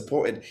held and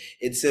supported.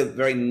 It's a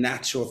very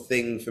natural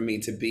thing for me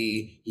to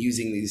be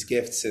using these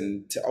gifts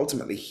and to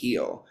ultimately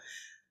heal.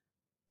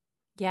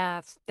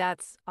 Yeah,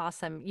 that's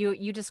awesome.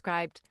 You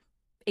described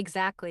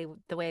exactly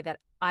the way that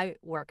I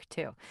work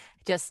too.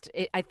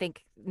 I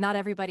think not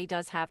everybody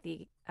does have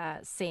the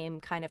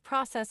same kind of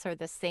process or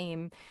the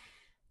same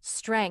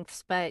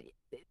strengths, but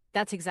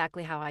that's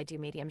exactly how I do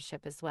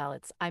mediumship as well.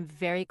 I'm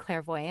very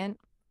clairvoyant.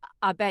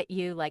 I bet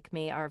you, like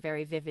me, are a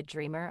very vivid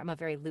dreamer. I'm a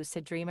very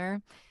lucid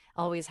dreamer.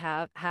 Always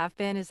have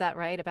been. Is that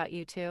right about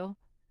you too,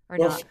 or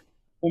Well, not?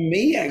 for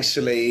me,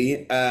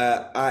 actually,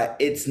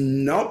 it's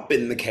not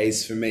been the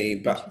case for me,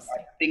 but I Interesting.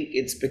 think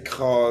it's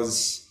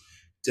because,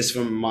 just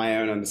from my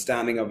own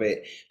understanding of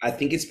it, I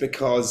think it's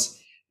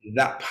because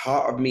that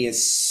part of me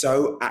is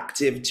so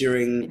active In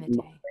during the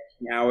my day.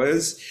 waking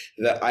hours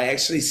that I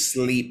actually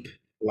sleep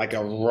like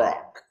a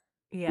rock.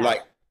 Yeah.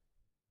 Like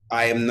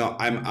I am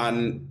not,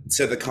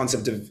 so the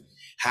concept of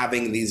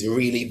having these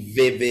really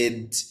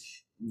vivid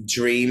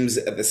dreams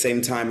at the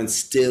same time and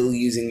still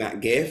using that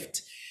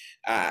gift,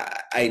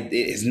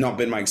 it has not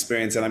been my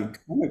experience, and I'm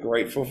kind of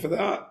grateful for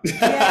that.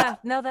 Yeah,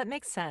 no, that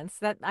makes sense.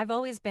 That I've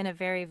always been a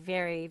very,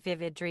 very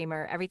vivid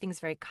dreamer. Everything's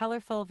very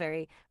colorful,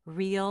 very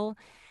real.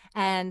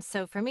 And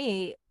so for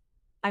me,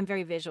 I'm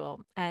very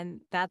visual,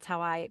 and that's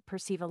how I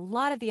perceive a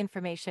lot of the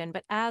information.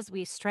 But as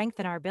we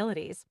strengthen our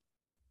abilities,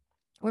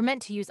 we're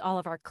meant to use all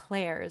of our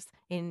clairs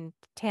in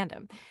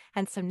tandem.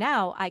 And so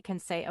now I can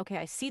say, okay,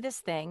 I see this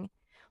thing,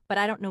 but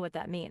I don't know what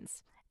that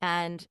means.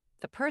 And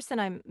the person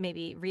I'm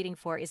maybe reading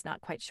for is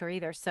not quite sure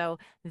either. So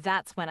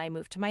that's when I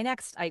move to my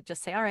next. I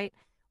just say, all right,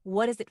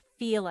 what does it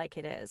feel like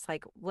it is?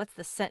 Like, what's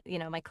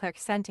my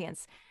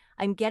clairsentience?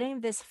 I'm getting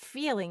this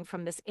feeling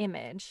from this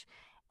image.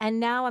 And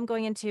now I'm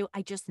going into,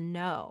 I just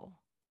know.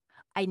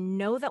 I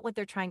know that what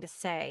they're trying to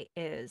say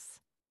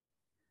is,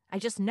 I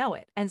just know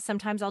it. And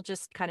sometimes I'll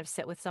just kind of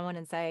sit with someone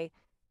and say,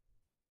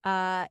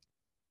 uh,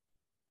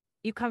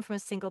 you come from a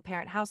single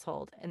parent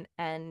household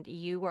and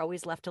you were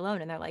always left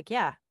alone. And they're like,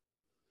 yeah,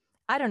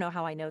 I don't know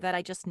how I know that.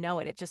 I just know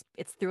it.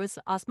 It's through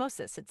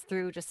osmosis. It's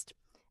through just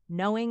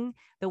knowing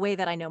the way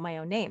that I know my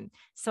own name.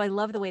 So I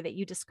love the way that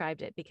you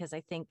described it because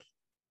I think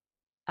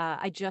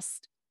I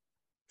just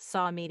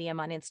saw a medium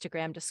on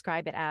Instagram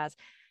describe it as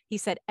he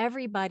said,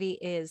 everybody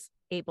is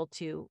able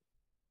to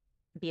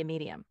be a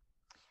medium.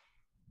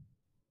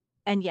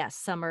 And yes,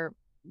 some are,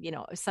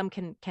 some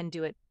can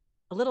do it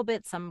a little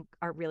bit, some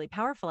are really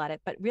powerful at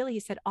it, but really he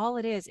said all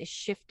it is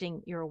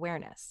shifting your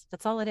awareness.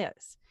 That's all it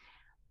is.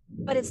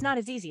 But it's not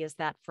as easy as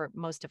that for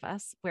most of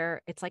us,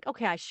 where it's like,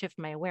 okay, I shift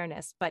my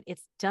awareness, but it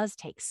does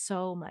take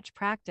so much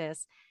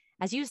practice.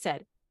 As you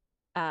said,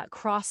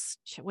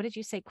 what did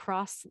you say?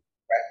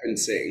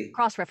 Referencing.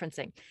 Cross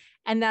referencing.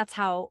 And that's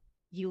how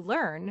you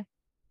learn,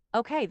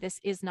 okay, this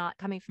is not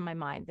coming from my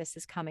mind. This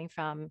is coming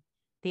from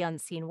the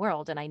unseen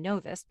world. And I know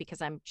this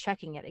because I'm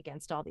checking it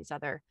against all these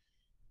other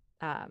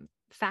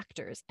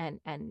factors and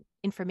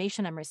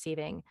information I'm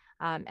receiving.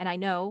 And I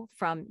know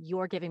from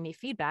your giving me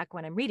feedback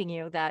when I'm reading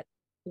you that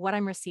what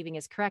I'm receiving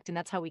is correct. And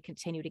that's how we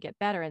continue to get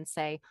better and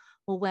say,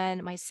 well,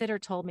 when my sitter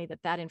told me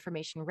that that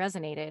information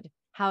resonated,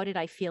 how did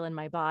I feel in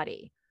my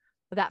body?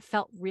 Well, that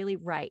felt really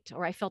right.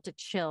 Or I felt a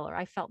chill, or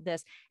I felt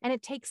this. And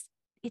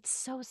it's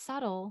so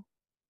subtle.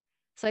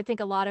 So I think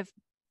a lot of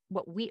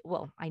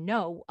I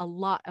know a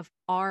lot of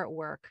our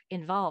work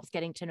involves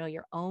getting to know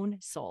your own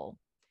soul,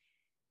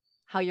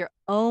 how your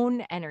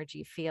own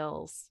energy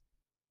feels,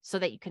 so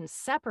that you can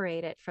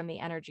separate it from the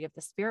energy of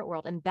the spirit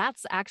world. And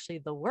that's actually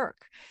the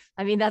work.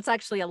 I mean, that's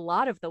actually a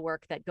lot of the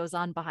work that goes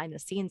on behind the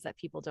scenes that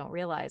people don't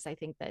realize. I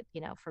think that,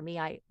 for me,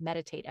 I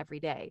meditate every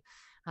day,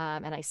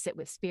 and I sit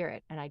with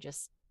spirit, and I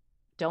just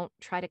don't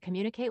try to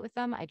communicate with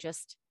them. I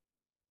just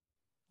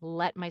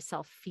let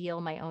myself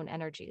feel my own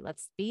energy.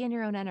 Let's be in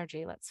your own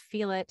energy. Let's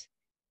feel it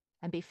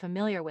and be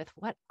familiar with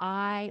what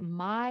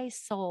my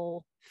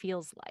soul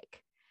feels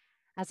like,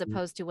 as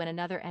opposed to when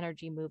another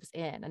energy moves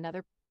in,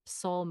 another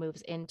soul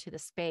moves into the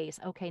space.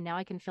 Okay, now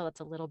I can feel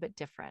it's a little bit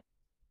different.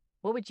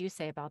 What would you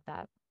say about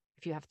that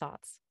if you have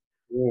thoughts?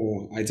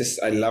 Oh,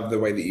 I love the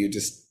way that you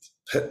just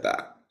put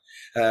that.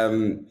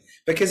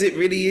 Because it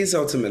really is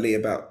ultimately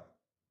about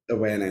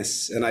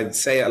awareness. And I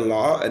say it a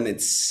lot, and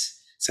it's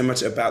so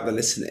much about the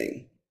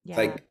listening.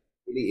 Like, Yeah. it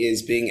really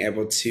is being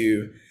able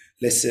to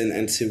listen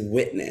and to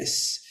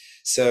witness.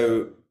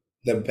 So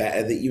the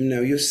better that you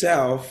know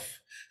yourself,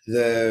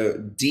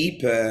 the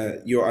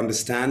deeper your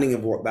understanding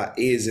of what that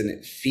is and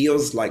it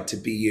feels like to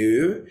be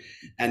you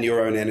and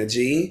your own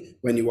energy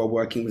when you are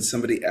working with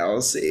somebody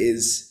else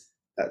is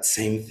that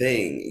same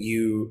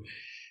thing.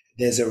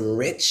 There's a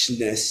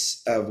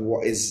richness of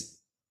what is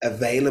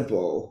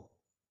available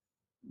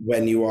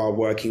when you are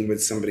working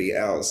with somebody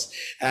else.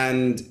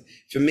 And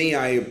for me,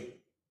 I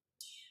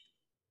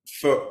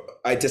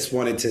just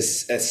wanted to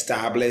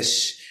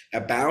establish a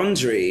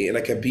boundary,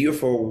 like a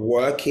beautiful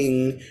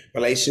working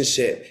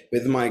relationship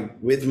with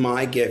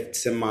my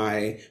gifts and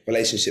my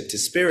relationship to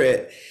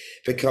spirit,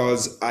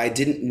 because I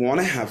didn't want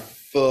to have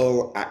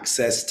full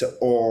access to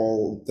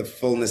all the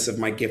fullness of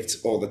my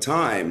gifts all the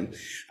time.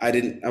 I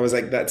was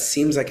like, that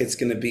seems like it's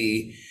going to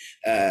be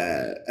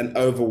an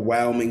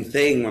overwhelming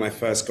thing when I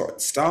first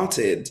got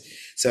started.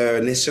 So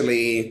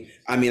initially,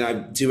 I mean, I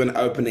do an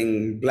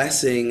opening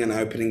blessing, an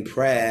opening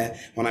prayer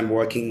when I'm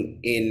working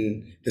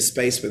in the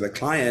space with a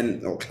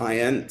client or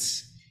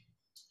clients,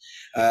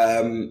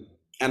 and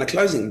a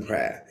closing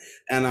prayer.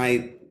 And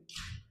I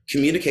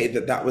communicate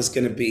that that was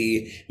going to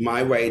be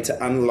my way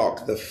to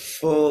unlock the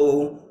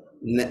full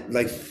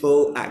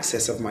full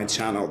access of my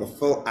channel, the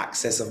full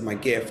access of my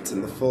gift,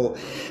 and the full.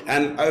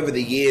 And over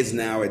the years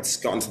now, it's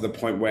gotten to the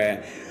point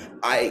where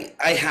I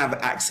have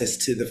access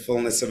to the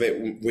fullness of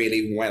it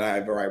really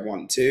whenever I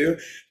want to,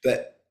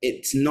 but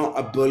it's not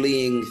a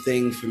bullying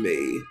thing for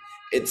me.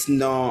 It's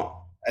not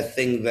a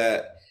thing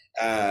that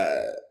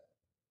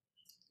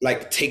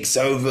like takes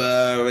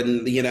over,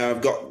 and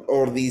I've got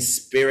all of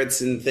these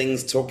spirits and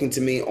things talking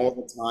to me all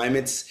the time.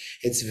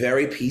 It's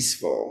very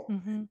peaceful,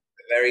 Mm-hmm.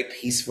 a very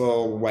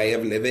peaceful way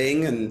of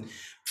living, and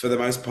for the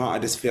most part I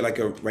just feel like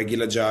a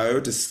regular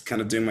Joe, just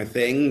kind of doing my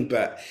thing.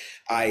 But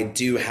I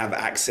do have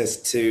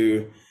access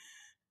to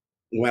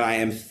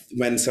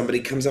when somebody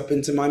comes up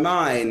into my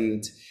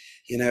mind.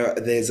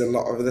 There's a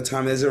lot of the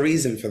time there's a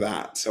reason for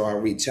that, so I'll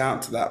reach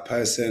out to that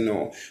person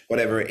or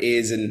whatever it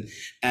is,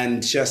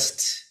 and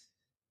just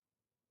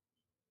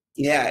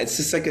yeah, it's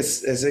just like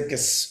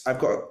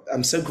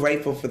I'm so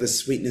grateful for the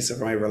sweetness of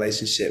my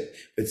relationship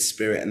with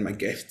spirit and my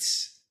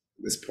gifts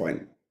at this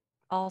point.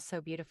 All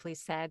so beautifully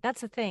said.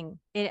 That's the thing.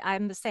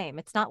 I'm the same.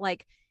 It's not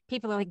like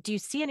people are like, "Do you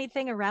see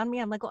anything around me?"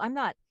 I'm like, "Well, I'm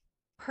not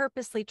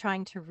purposely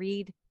trying to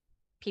read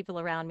people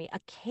around me.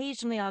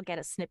 Occasionally, I'll get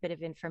a snippet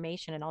of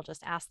information and I'll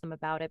just ask them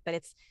about it.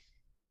 But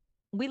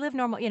we live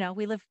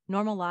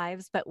normal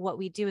lives, but what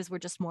we do is we're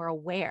just more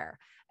aware.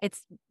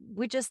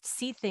 We just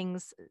see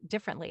things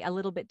differently, a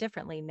little bit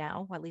differently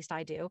now, or at least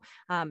I do,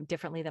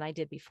 differently than I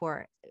did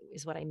before,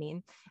 is what I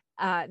mean.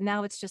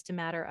 Now it's just a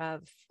matter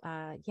of,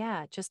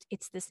 yeah, just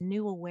it's this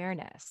new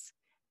awareness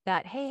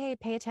that, hey,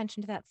 pay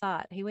attention to that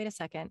thought. Hey, wait a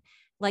second.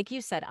 Like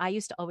you said, I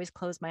used to always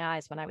close my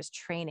eyes when I was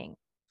training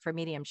for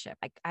mediumship.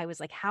 I was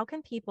like, how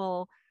can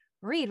people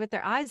read with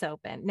their eyes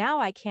open? Now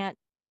I can't.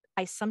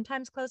 I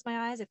sometimes close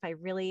my eyes if I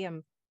really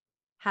am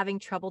having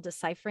trouble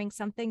deciphering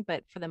something,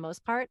 but for the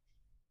most part,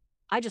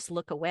 I just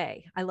look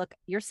away.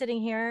 You're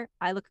sitting here,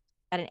 I look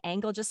at an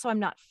angle just so I'm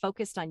not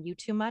focused on you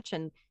too much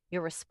and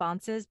your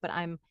responses, but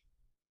I'm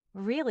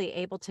really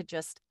able to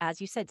just,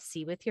 as you said,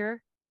 see with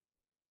your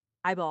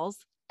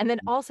eyeballs and then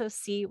also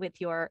see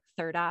with your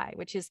third eye,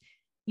 which is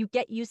you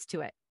get used to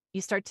it.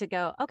 You start to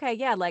go, okay,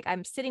 yeah, like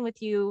I'm sitting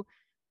with you,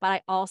 but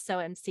I also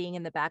am seeing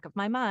in the back of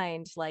my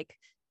mind, like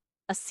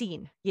a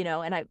scene,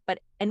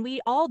 and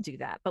we all do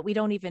that, but we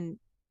don't even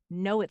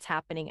know it's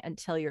happening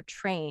until you're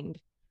trained.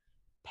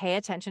 Pay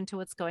attention to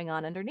what's going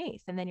on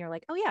underneath. And then you're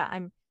like, oh, yeah,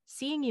 I'm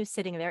seeing you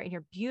sitting there in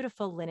your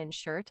beautiful linen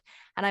shirt.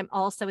 And I'm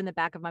also in the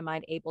back of my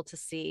mind able to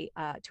see,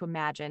 to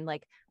imagine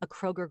like a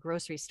Kroger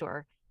grocery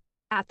store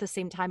at the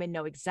same time and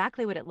know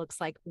exactly what it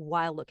looks like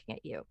while looking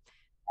at you.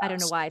 I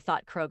don't know why I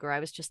thought Kroger. I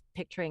was just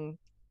picturing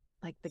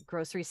like the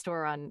grocery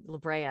store on La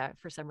Brea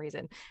for some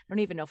reason. I don't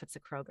even know if it's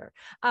a Kroger.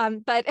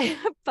 But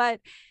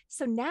but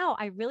so now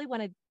I really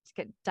want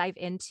to dive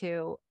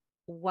into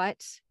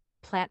what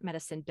plant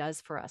medicine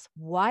does for us.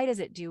 Why does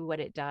it do what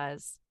it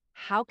does?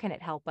 How can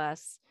it help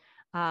us?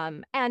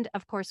 And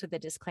of course, with the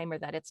disclaimer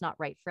that it's not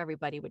right for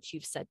everybody, which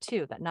you've said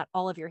too, that not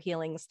all of your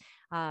healings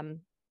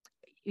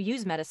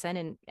use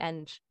medicine,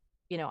 and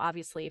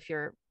obviously, if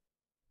you're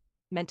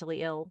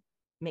mentally ill,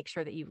 make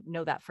sure that you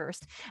know that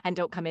first and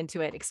don't come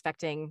into it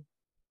expecting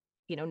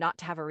not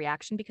to have a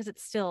reaction, because it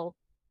still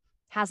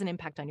has an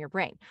impact on your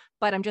brain.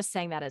 But I'm just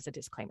saying that as a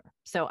disclaimer.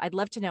 So I'd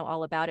love to know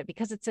all about it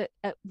because it's a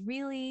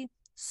really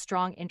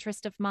strong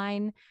interest of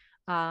mine.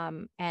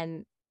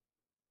 And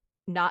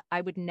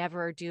I would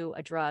never do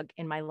a drug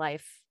in my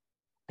life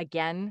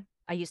again.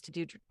 I used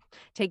to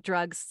take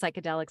drugs,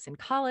 psychedelics in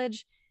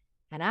college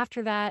and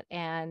after that.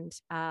 And,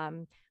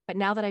 but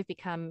now that I've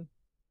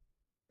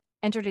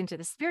entered into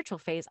the spiritual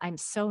phase, I'm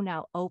so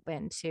now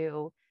open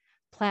to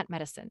plant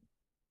medicine,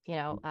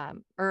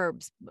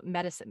 herbs,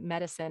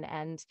 medicine,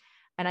 and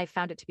I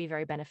found it to be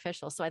very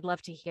beneficial. So I'd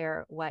love to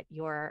hear what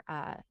your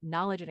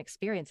knowledge and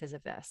experiences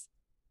of this.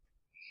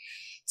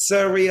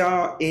 So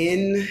we're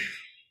in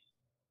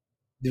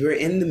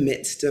the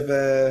midst of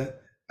a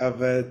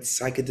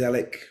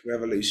psychedelic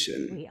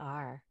revolution. We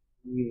are.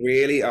 We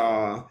really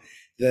are.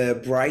 The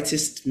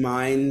brightest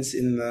minds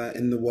in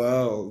the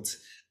world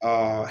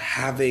are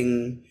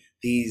having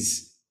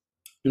these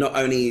not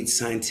only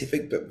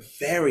scientific but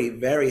very,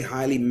 very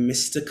highly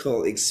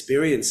mystical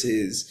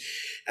experiences,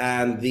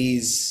 and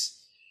these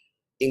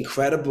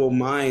incredible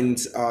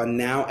minds are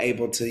now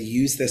able to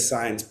use their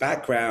science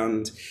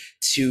background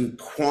to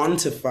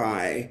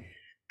quantify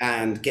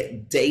and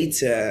get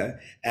data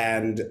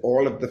and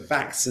all of the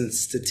facts and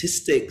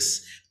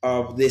statistics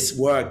of this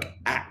work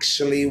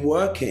actually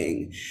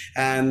working.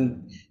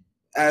 And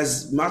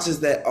as much as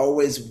there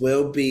always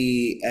will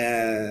be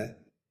a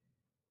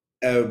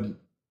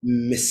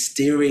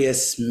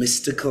mysterious,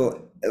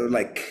 mystical,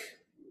 like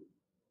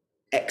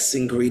X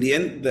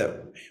ingredient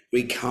that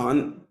we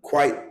can't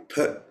quite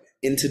put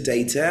into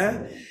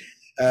data,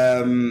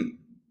 um,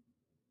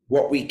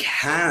 what we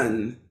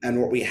can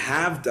and what we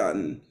have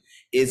done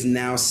is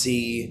now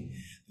see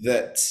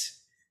that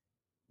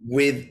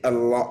with a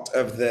lot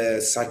of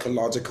the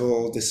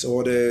psychological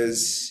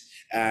disorders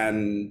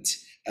and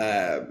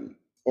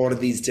all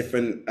of these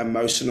different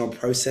emotional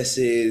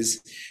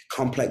processes,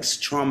 complex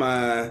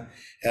trauma,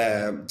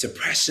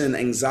 depression,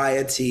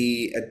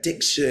 anxiety,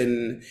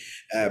 addiction,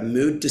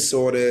 mood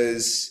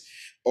disorders,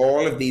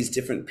 all of these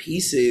different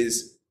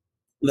pieces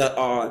that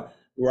are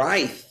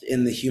rife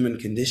in the human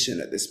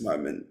condition at this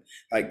moment.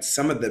 Like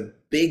some of the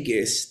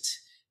biggest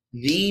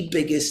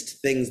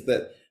things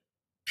that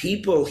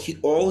people,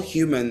 all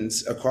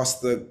humans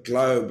across the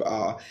globe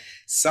are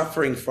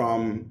suffering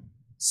from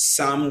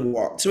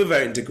somewhat, to a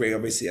varying degree.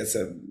 Obviously,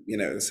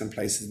 there's some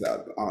places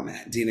that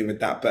aren't dealing with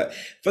that, but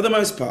for the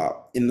most part,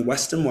 in the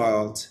Western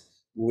world,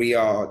 we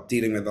are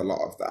dealing with a lot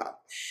of that.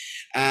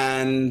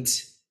 And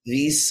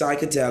these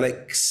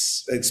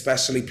psychedelics,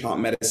 especially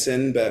plant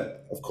medicine,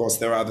 but of course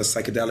there are other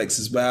psychedelics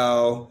as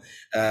well,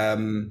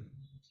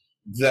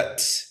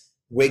 that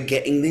we're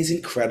getting these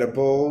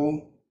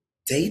incredible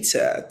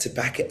data to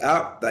back it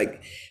up.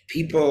 Like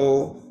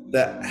people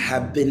that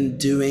have been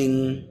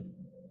doing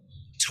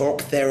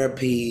talk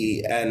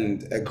therapy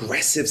and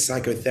aggressive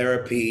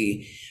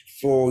psychotherapy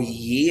for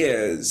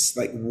years,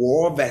 like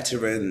war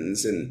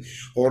veterans and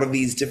all of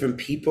these different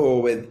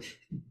people with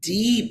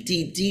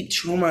deep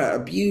trauma,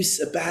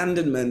 abuse,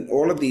 abandonment,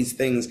 all of these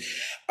things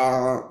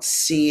are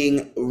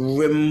seeing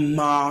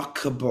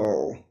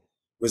remarkable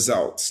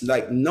results.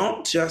 Like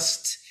not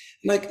just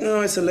like,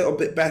 oh, it's a little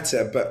bit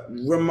better, but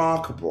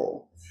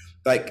remarkable.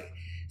 Like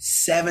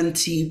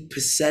 70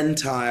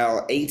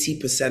 percentile,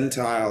 80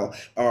 percentile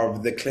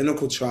of the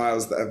clinical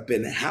trials that have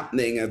been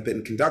happening, have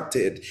been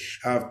conducted,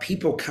 of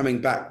people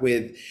coming back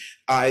with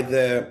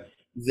either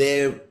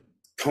their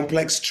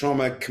complex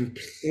trauma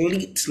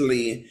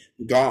completely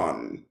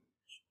gone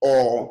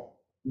or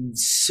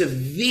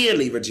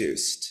severely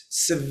reduced,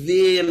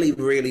 severely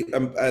really,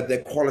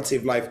 their quality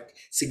of life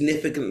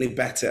significantly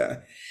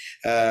better.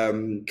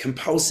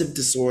 Compulsive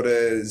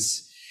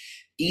disorders,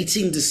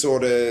 eating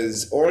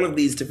disorders, all of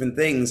these different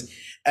things.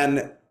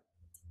 And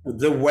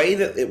the way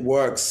that it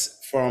works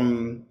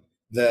from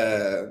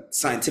the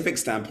scientific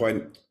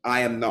standpoint, I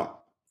am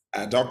not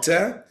a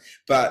doctor,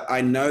 but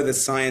I know the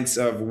science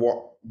of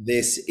what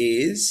this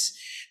is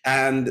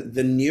and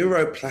the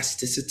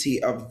neuroplasticity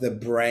of the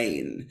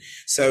brain.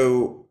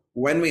 So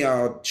when we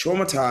are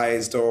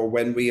traumatized or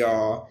when we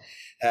are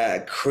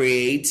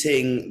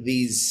creating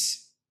these,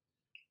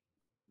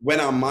 when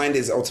our mind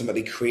is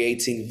ultimately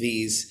creating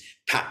these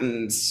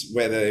patterns,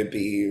 whether it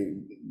be,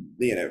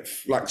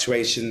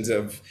 fluctuations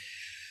of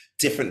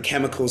different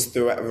chemicals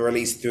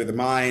released through the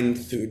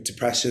mind, through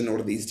depression, all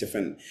of these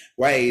different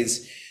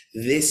ways,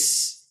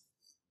 this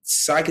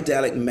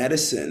psychedelic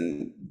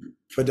medicine,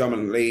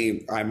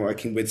 predominantly I'm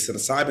working with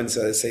psilocybin,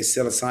 so let's say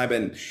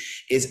psilocybin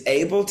is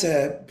able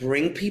to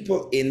bring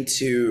people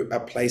into a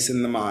place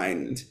in the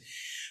mind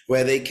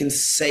where they can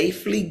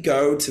safely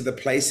go to the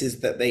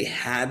places that they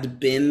had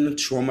been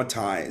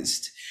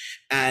traumatized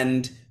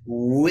and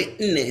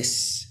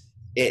witness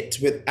it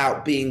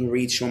without being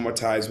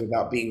re-traumatized,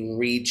 without being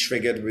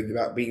re-triggered,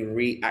 without being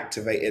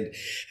reactivated,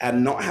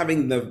 and not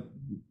having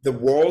the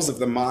walls of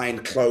the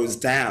mind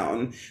closed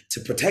down to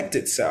protect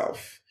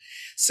itself.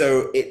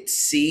 So it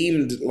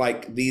seemed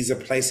like these are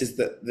places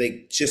that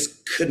they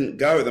just couldn't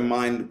go. The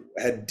mind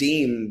had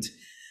deemed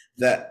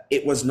that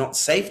it was not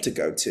safe to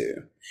go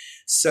to.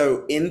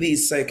 So in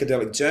these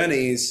psychedelic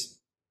journeys,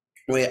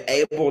 we're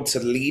able to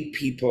lead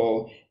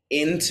people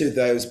into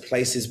those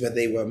places where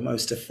they were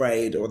most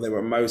afraid or they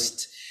were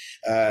most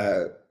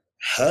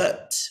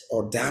hurt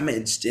or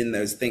damaged in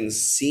those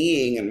things,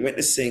 seeing and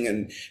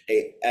witnessing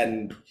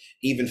and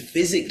even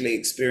physically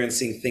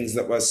experiencing things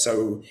that were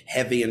so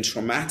heavy and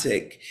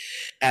traumatic,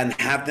 and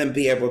have them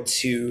be able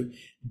to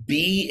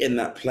be in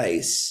that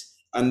place,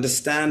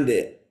 understand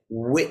it,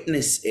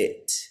 witness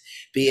it,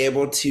 be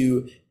able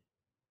to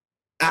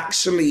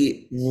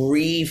actually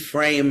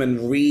reframe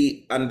and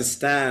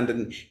re-understand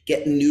and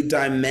get new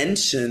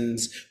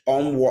dimensions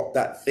on what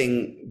that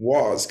thing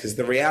was. Because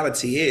the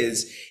reality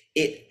is,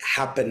 it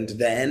happened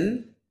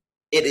then.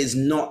 It is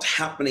not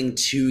happening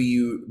to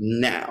you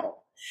now.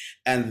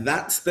 And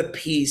that's the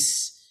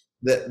piece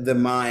that the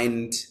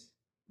mind,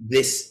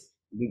 this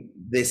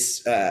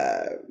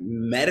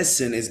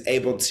medicine is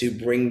able to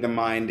bring the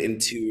mind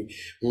into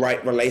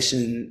right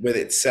relation with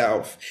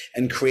itself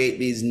and create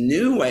these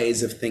new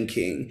ways of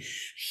thinking,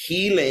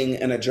 healing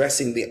and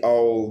addressing the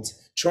old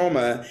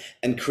trauma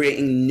and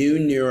creating new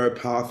neural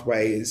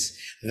pathways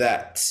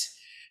that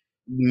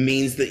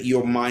means that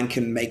your mind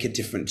can make a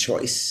different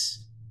choice.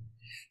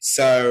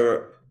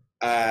 So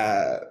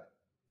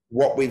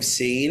what we've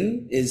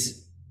seen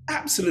is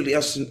absolutely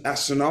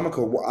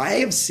astronomical. What I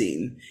have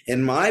seen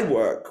in my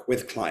work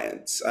with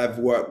clients, I've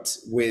worked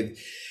with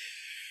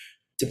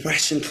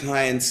depression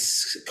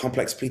clients,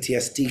 complex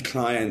PTSD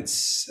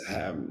clients,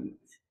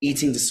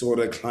 eating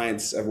disorder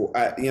clients,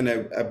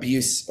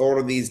 abuse, all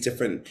of these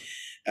different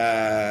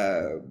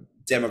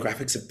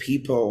demographics of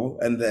people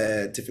and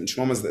the different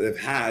traumas that they've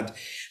had,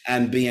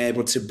 and being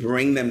able to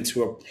bring them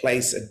to a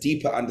place, a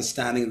deeper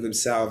understanding of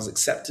themselves,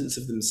 acceptance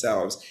of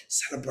themselves,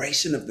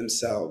 celebration of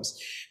themselves,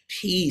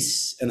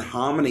 peace and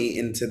harmony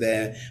into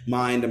their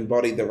mind and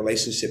body, the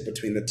relationship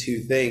between the two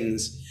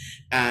things,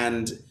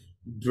 and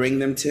bring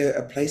them to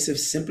a place of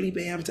simply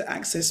being able to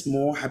access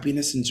more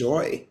happiness and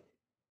joy.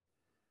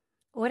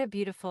 What a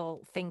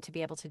beautiful thing to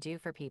be able to do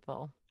for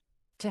people,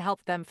 to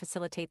help them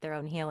facilitate their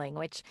own healing,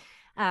 which,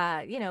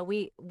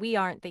 we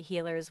aren't the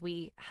healers.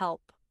 We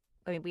help,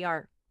 I mean, we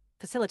are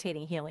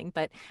facilitating healing,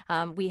 but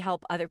we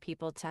help other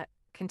people to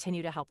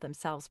continue to help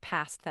themselves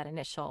past that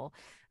initial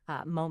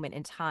moment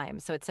in time.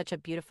 So it's such a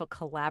beautiful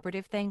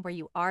collaborative thing where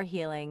you are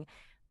healing,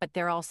 but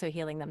they're also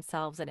healing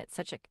themselves. And it's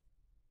such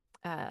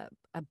a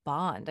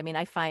bond. I mean,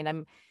 I find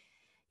I'm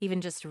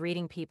even just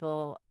reading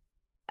people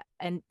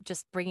and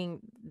just bringing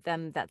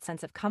them that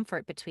sense of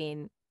comfort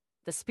between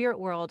the spirit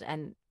world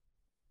and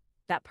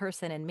that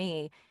person and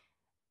me.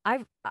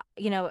 I'm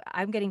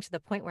getting to the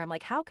point where I'm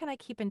like, how can I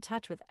keep in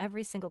touch with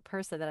every single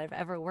person that I've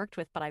ever worked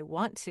with? But I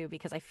want to,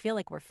 because I feel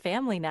like we're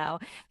family now,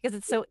 because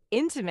it's so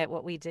intimate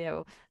what we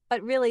do.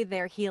 But really,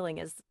 their healing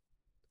is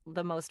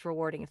the most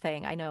rewarding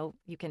thing. I know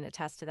you can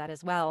attest to that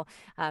as well.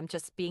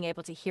 Just being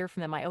able to hear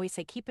from them. I always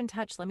say, keep in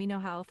touch. Let me know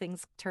how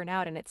things turn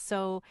out. And it's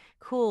so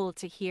cool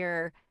to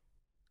hear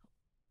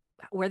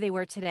where they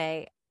were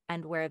today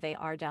and where they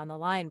are down the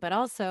line. But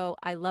also,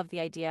 I love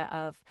the idea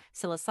of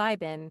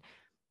psilocybin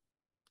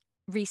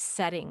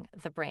resetting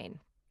the brain.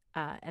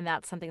 And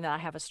that's something that I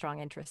have a strong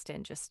interest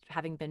in, just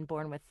having been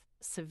born with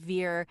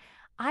severe,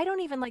 I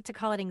don't even like to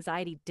call it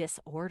anxiety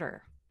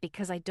disorder,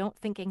 because I don't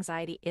think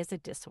anxiety is a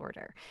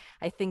disorder.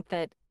 I think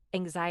that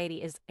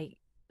anxiety is a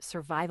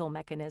survival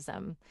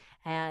mechanism,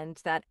 and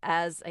that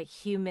as a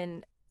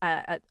human,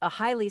 a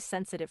highly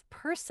sensitive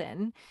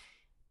person,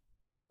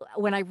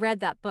 when I read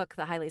that book,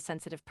 The Highly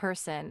Sensitive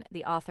Person,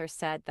 the author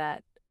said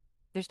that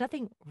there's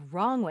nothing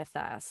wrong with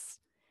us.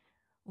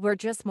 We're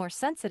just more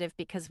sensitive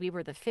because we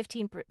were the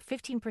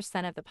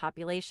 15% of the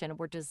population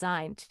were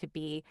designed to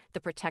be the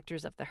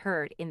protectors of the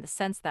herd, in the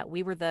sense that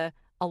we were the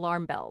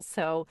alarm bells.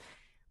 So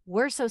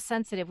we're so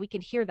sensitive, we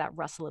can hear that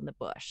rustle in the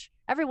bush.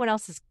 Everyone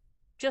else is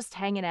just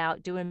hanging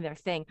out, doing their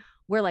thing.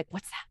 We're like,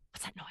 what's that?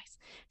 What's that noise?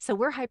 So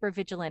we're hyper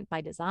vigilant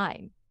by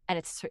design. And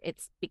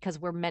it's because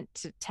we're meant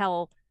to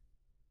tell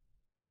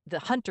the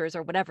hunters,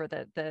 or whatever,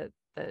 the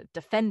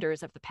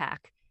defenders of the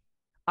pack,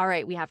 all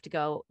right, we have to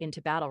go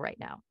into battle right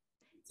now.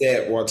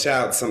 Yeah, watch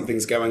out,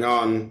 something's going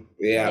on.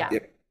 Yeah, Yeah. yeah.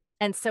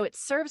 And so it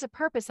serves a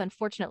purpose.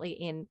 Unfortunately,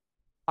 in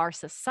our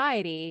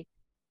society,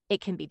 it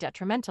can be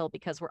detrimental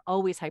because we're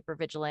always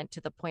hypervigilant,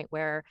 to the point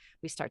where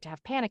we start to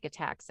have panic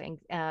attacks,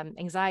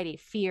 anxiety,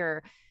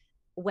 fear,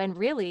 when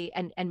really,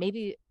 and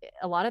maybe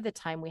a lot of the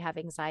time, we have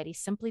anxiety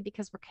simply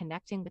because we're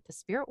connecting with the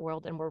spirit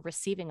world and we're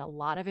receiving a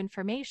lot of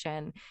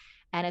information,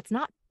 and it's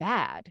not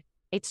bad.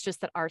 It's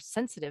just that our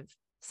sensitive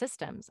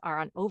systems are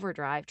on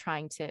overdrive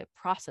trying to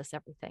process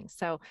everything.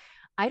 So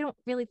I don't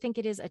really think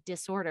it is a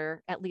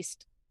disorder, at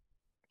least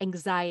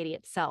anxiety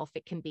itself.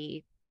 It can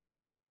be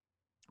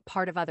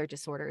part of other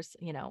disorders,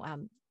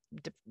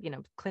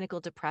 clinical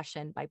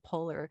depression,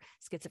 bipolar,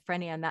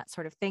 schizophrenia, and that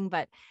sort of thing.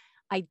 But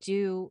I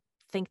do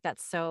think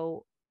that's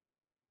so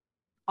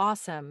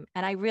awesome.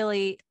 And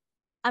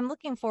I'm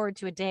looking forward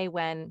to a day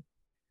when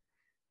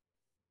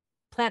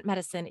plant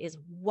medicine is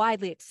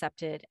widely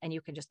accepted and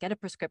you can just get a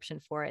prescription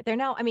for it. They're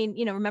now, I mean,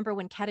 remember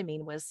when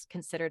ketamine was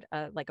considered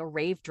like a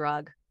rave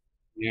drug?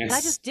 And I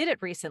Yes. just did it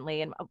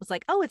recently and I was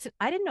like, oh,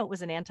 I didn't know it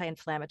was an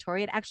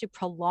anti-inflammatory. It actually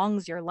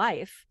prolongs your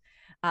life.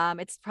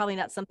 It's probably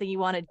not something you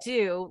want to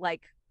do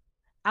like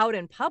out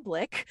in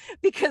public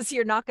because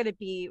you're not going to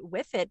be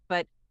with it.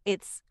 But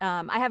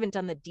I haven't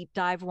done the deep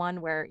dive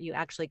one where you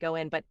actually go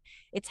in, but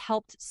it's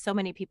helped so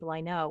many people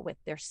I know with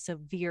their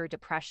severe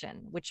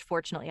depression, which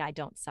fortunately I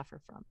don't suffer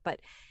from, but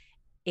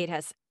it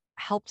has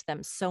helped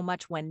them so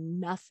much when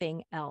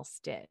nothing else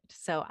did.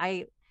 So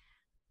I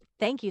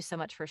thank you so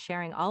much for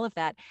sharing all of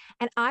that.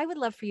 And I would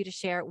love for you to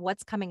share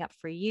what's coming up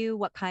for you.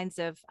 What kinds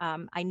of,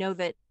 I know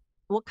that,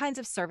 what kinds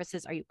of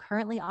services are you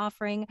currently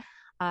offering?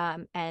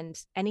 And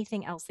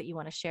anything else that you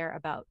want to share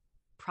about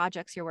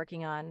projects you're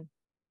working on,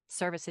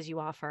 services you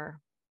offer.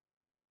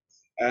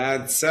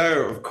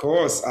 So of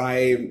course,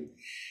 I'm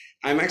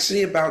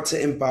actually about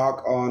to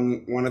embark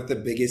on one of the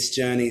biggest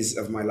journeys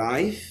of my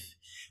life,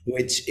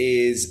 which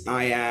is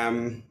I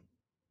am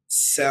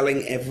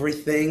selling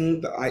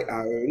everything that I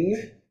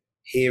own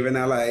here in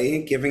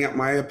LA, giving up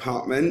my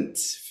apartment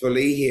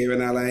fully here in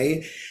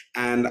LA,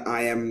 and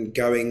I am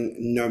going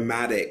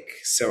nomadic.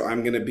 So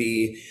I'm going to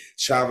be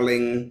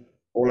traveling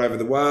all over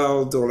the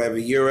world, all over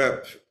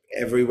Europe,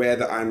 everywhere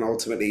that I'm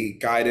ultimately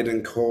guided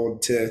and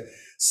called to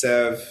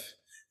serve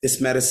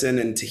this medicine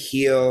and to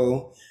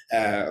heal,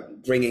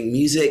 bringing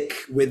music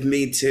with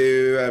me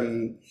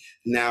too.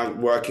 Now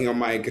working on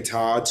my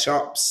guitar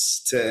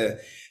chops to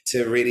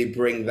really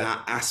bring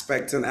that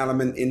aspect and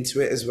element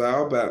into it as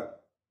well. But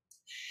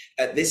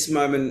at this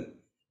moment,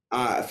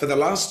 for the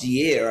last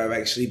year, I've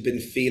actually been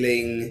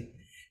feeling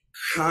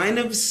kind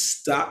of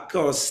stuck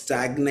or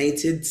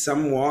stagnated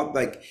somewhat,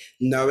 like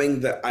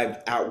knowing that I've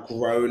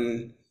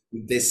outgrown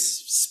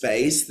this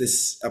space,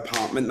 this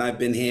apartment. I've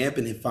been here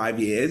 5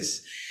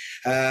 years.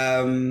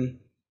 And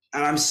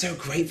I'm so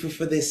grateful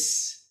for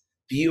this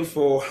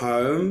beautiful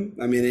home.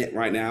 I'm in it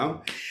right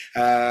now,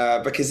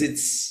 because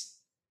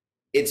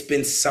it's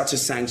been such a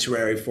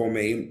sanctuary for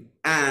me.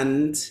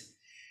 And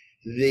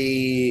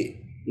the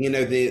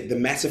the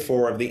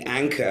metaphor of the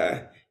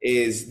anchor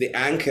is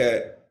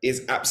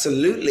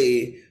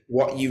absolutely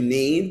what you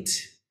need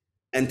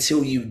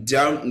until you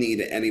don't need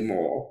it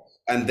anymore,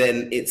 and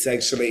then it's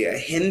actually a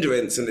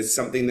hindrance, and it's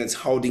something that's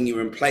holding you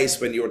in place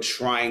when you're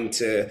trying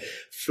to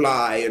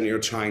fly and you're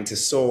trying to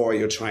soar,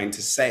 you're trying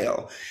to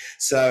sail.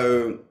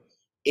 So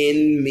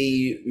in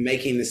me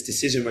making this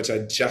decision, which I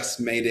just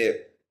made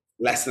it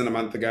less than a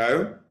month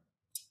ago,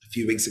 a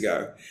few weeks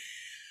ago,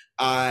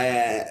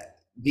 I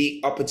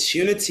the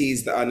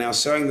opportunities that are now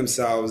showing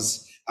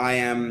themselves. I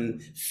am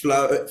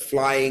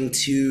flying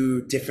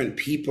to different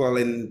people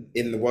in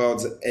the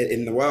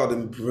world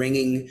and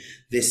bringing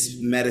this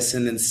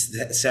medicine and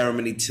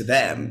ceremony to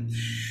them.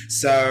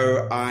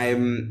 So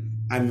I'm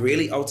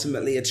really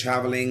ultimately a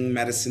traveling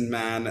medicine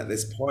man at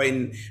this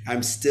point.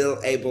 I'm still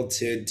able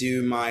to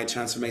do my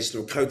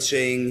transformational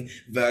coaching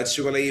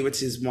virtually,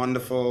 which is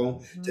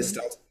wonderful. Just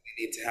Mhm. ultimately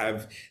need to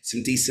have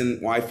some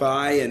decent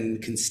Wi-Fi and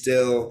can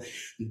still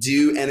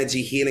do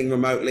energy healing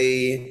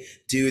remotely,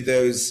 do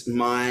those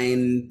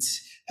mind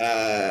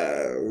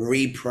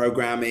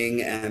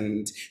reprogramming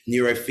and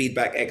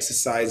neurofeedback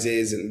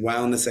exercises and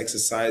wellness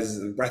exercises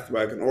and breath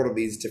work and all of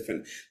these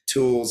different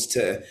tools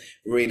to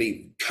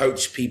really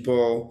coach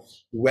people,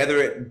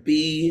 whether it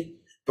be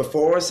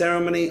before a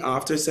ceremony,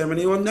 after a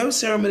ceremony, or no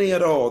ceremony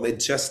at all. They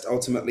just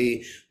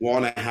ultimately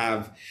want to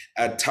have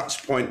a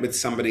touch point with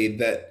somebody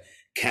that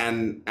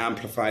can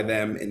amplify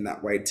them in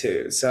that way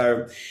too.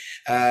 So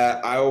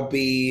I'll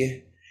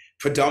be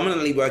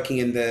predominantly working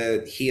in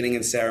the healing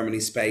and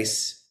ceremony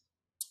space,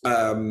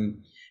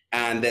 um,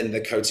 and then the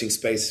coaching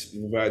space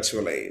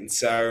virtually.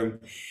 So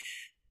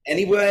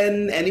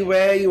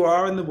anywhere you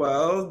are in the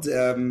world,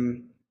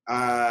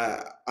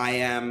 I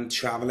am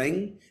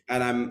traveling,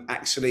 and I'm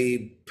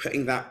actually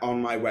putting that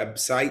on my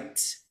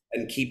website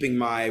and keeping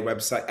my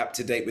website up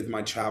to date with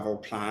my travel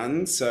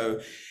plans. So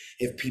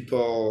if You're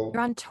people,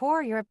 on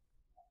tour.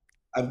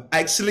 I'm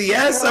actually, You're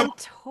yes, on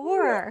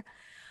tour.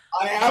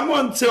 I am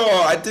on tour.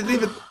 I didn't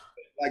even think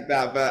like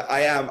that, but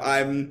I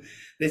am.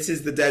 This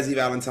is the Desi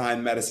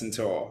Valentine medicine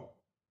tour.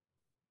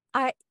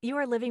 You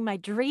are living my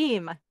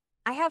dream.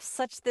 I have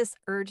such this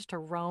urge to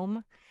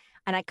roam,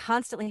 and I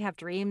constantly have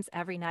dreams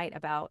every night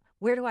about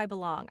where do I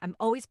belong. I'm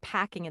always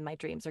packing in my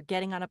dreams or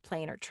getting on a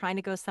plane or trying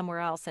to go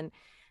somewhere else, and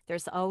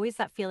there's always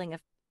that feeling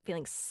of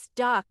feeling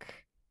stuck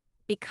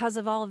because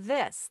of all of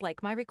this,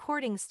 like my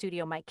recording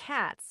studio, my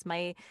cats,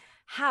 my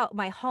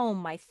home,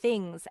 my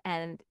things,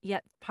 and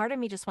yet part of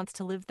me just wants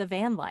to live the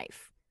van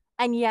life.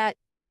 And yet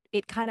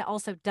it kind of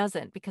also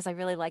doesn't because I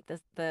really like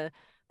the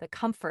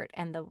comfort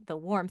and the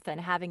warmth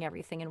and having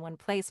everything in one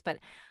place. But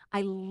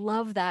I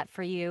love that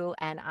for you,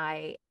 and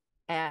I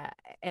uh,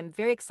 am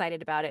very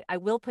excited about it. I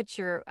will put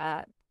your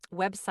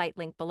website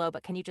link below,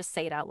 but can you just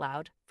say it out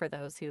loud for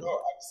those who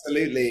Oh,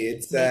 absolutely.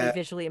 It's may be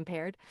visually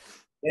impaired?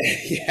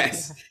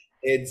 yes,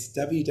 it's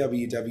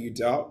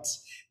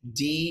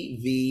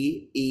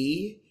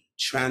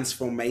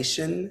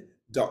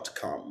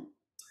www.dvetransformation.com.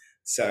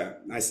 So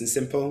nice and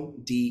simple,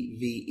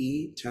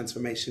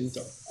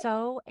 dvetransformation.com.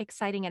 So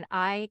exciting. And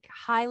I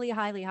highly,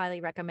 highly,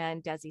 highly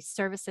recommend Desi's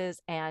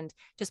services, and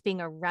just being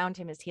around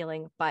him is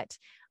healing. But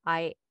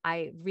I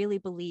really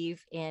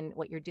believe in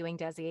what you're doing,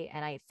 Desi.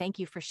 And I thank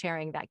you for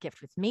sharing that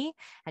gift with me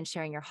and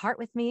sharing your heart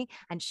with me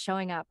and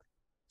showing up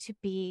to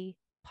be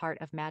part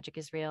of Magic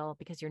is Real,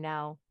 because you're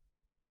now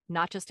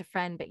not just a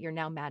friend, but you're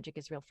now Magic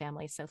is Real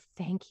family. So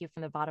thank you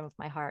from the bottom of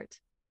my heart.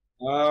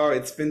 Oh,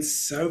 it's been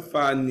so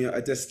fun.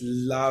 I just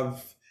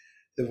love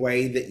the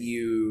way that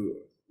you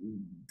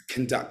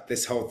conduct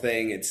this whole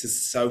thing. It's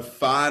just so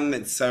fun.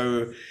 It's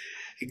so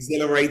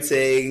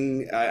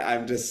exhilarating.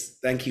 I'm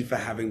just, thank you for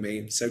having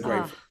me. So Ah,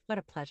 grateful. what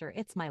a pleasure.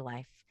 It's my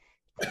life.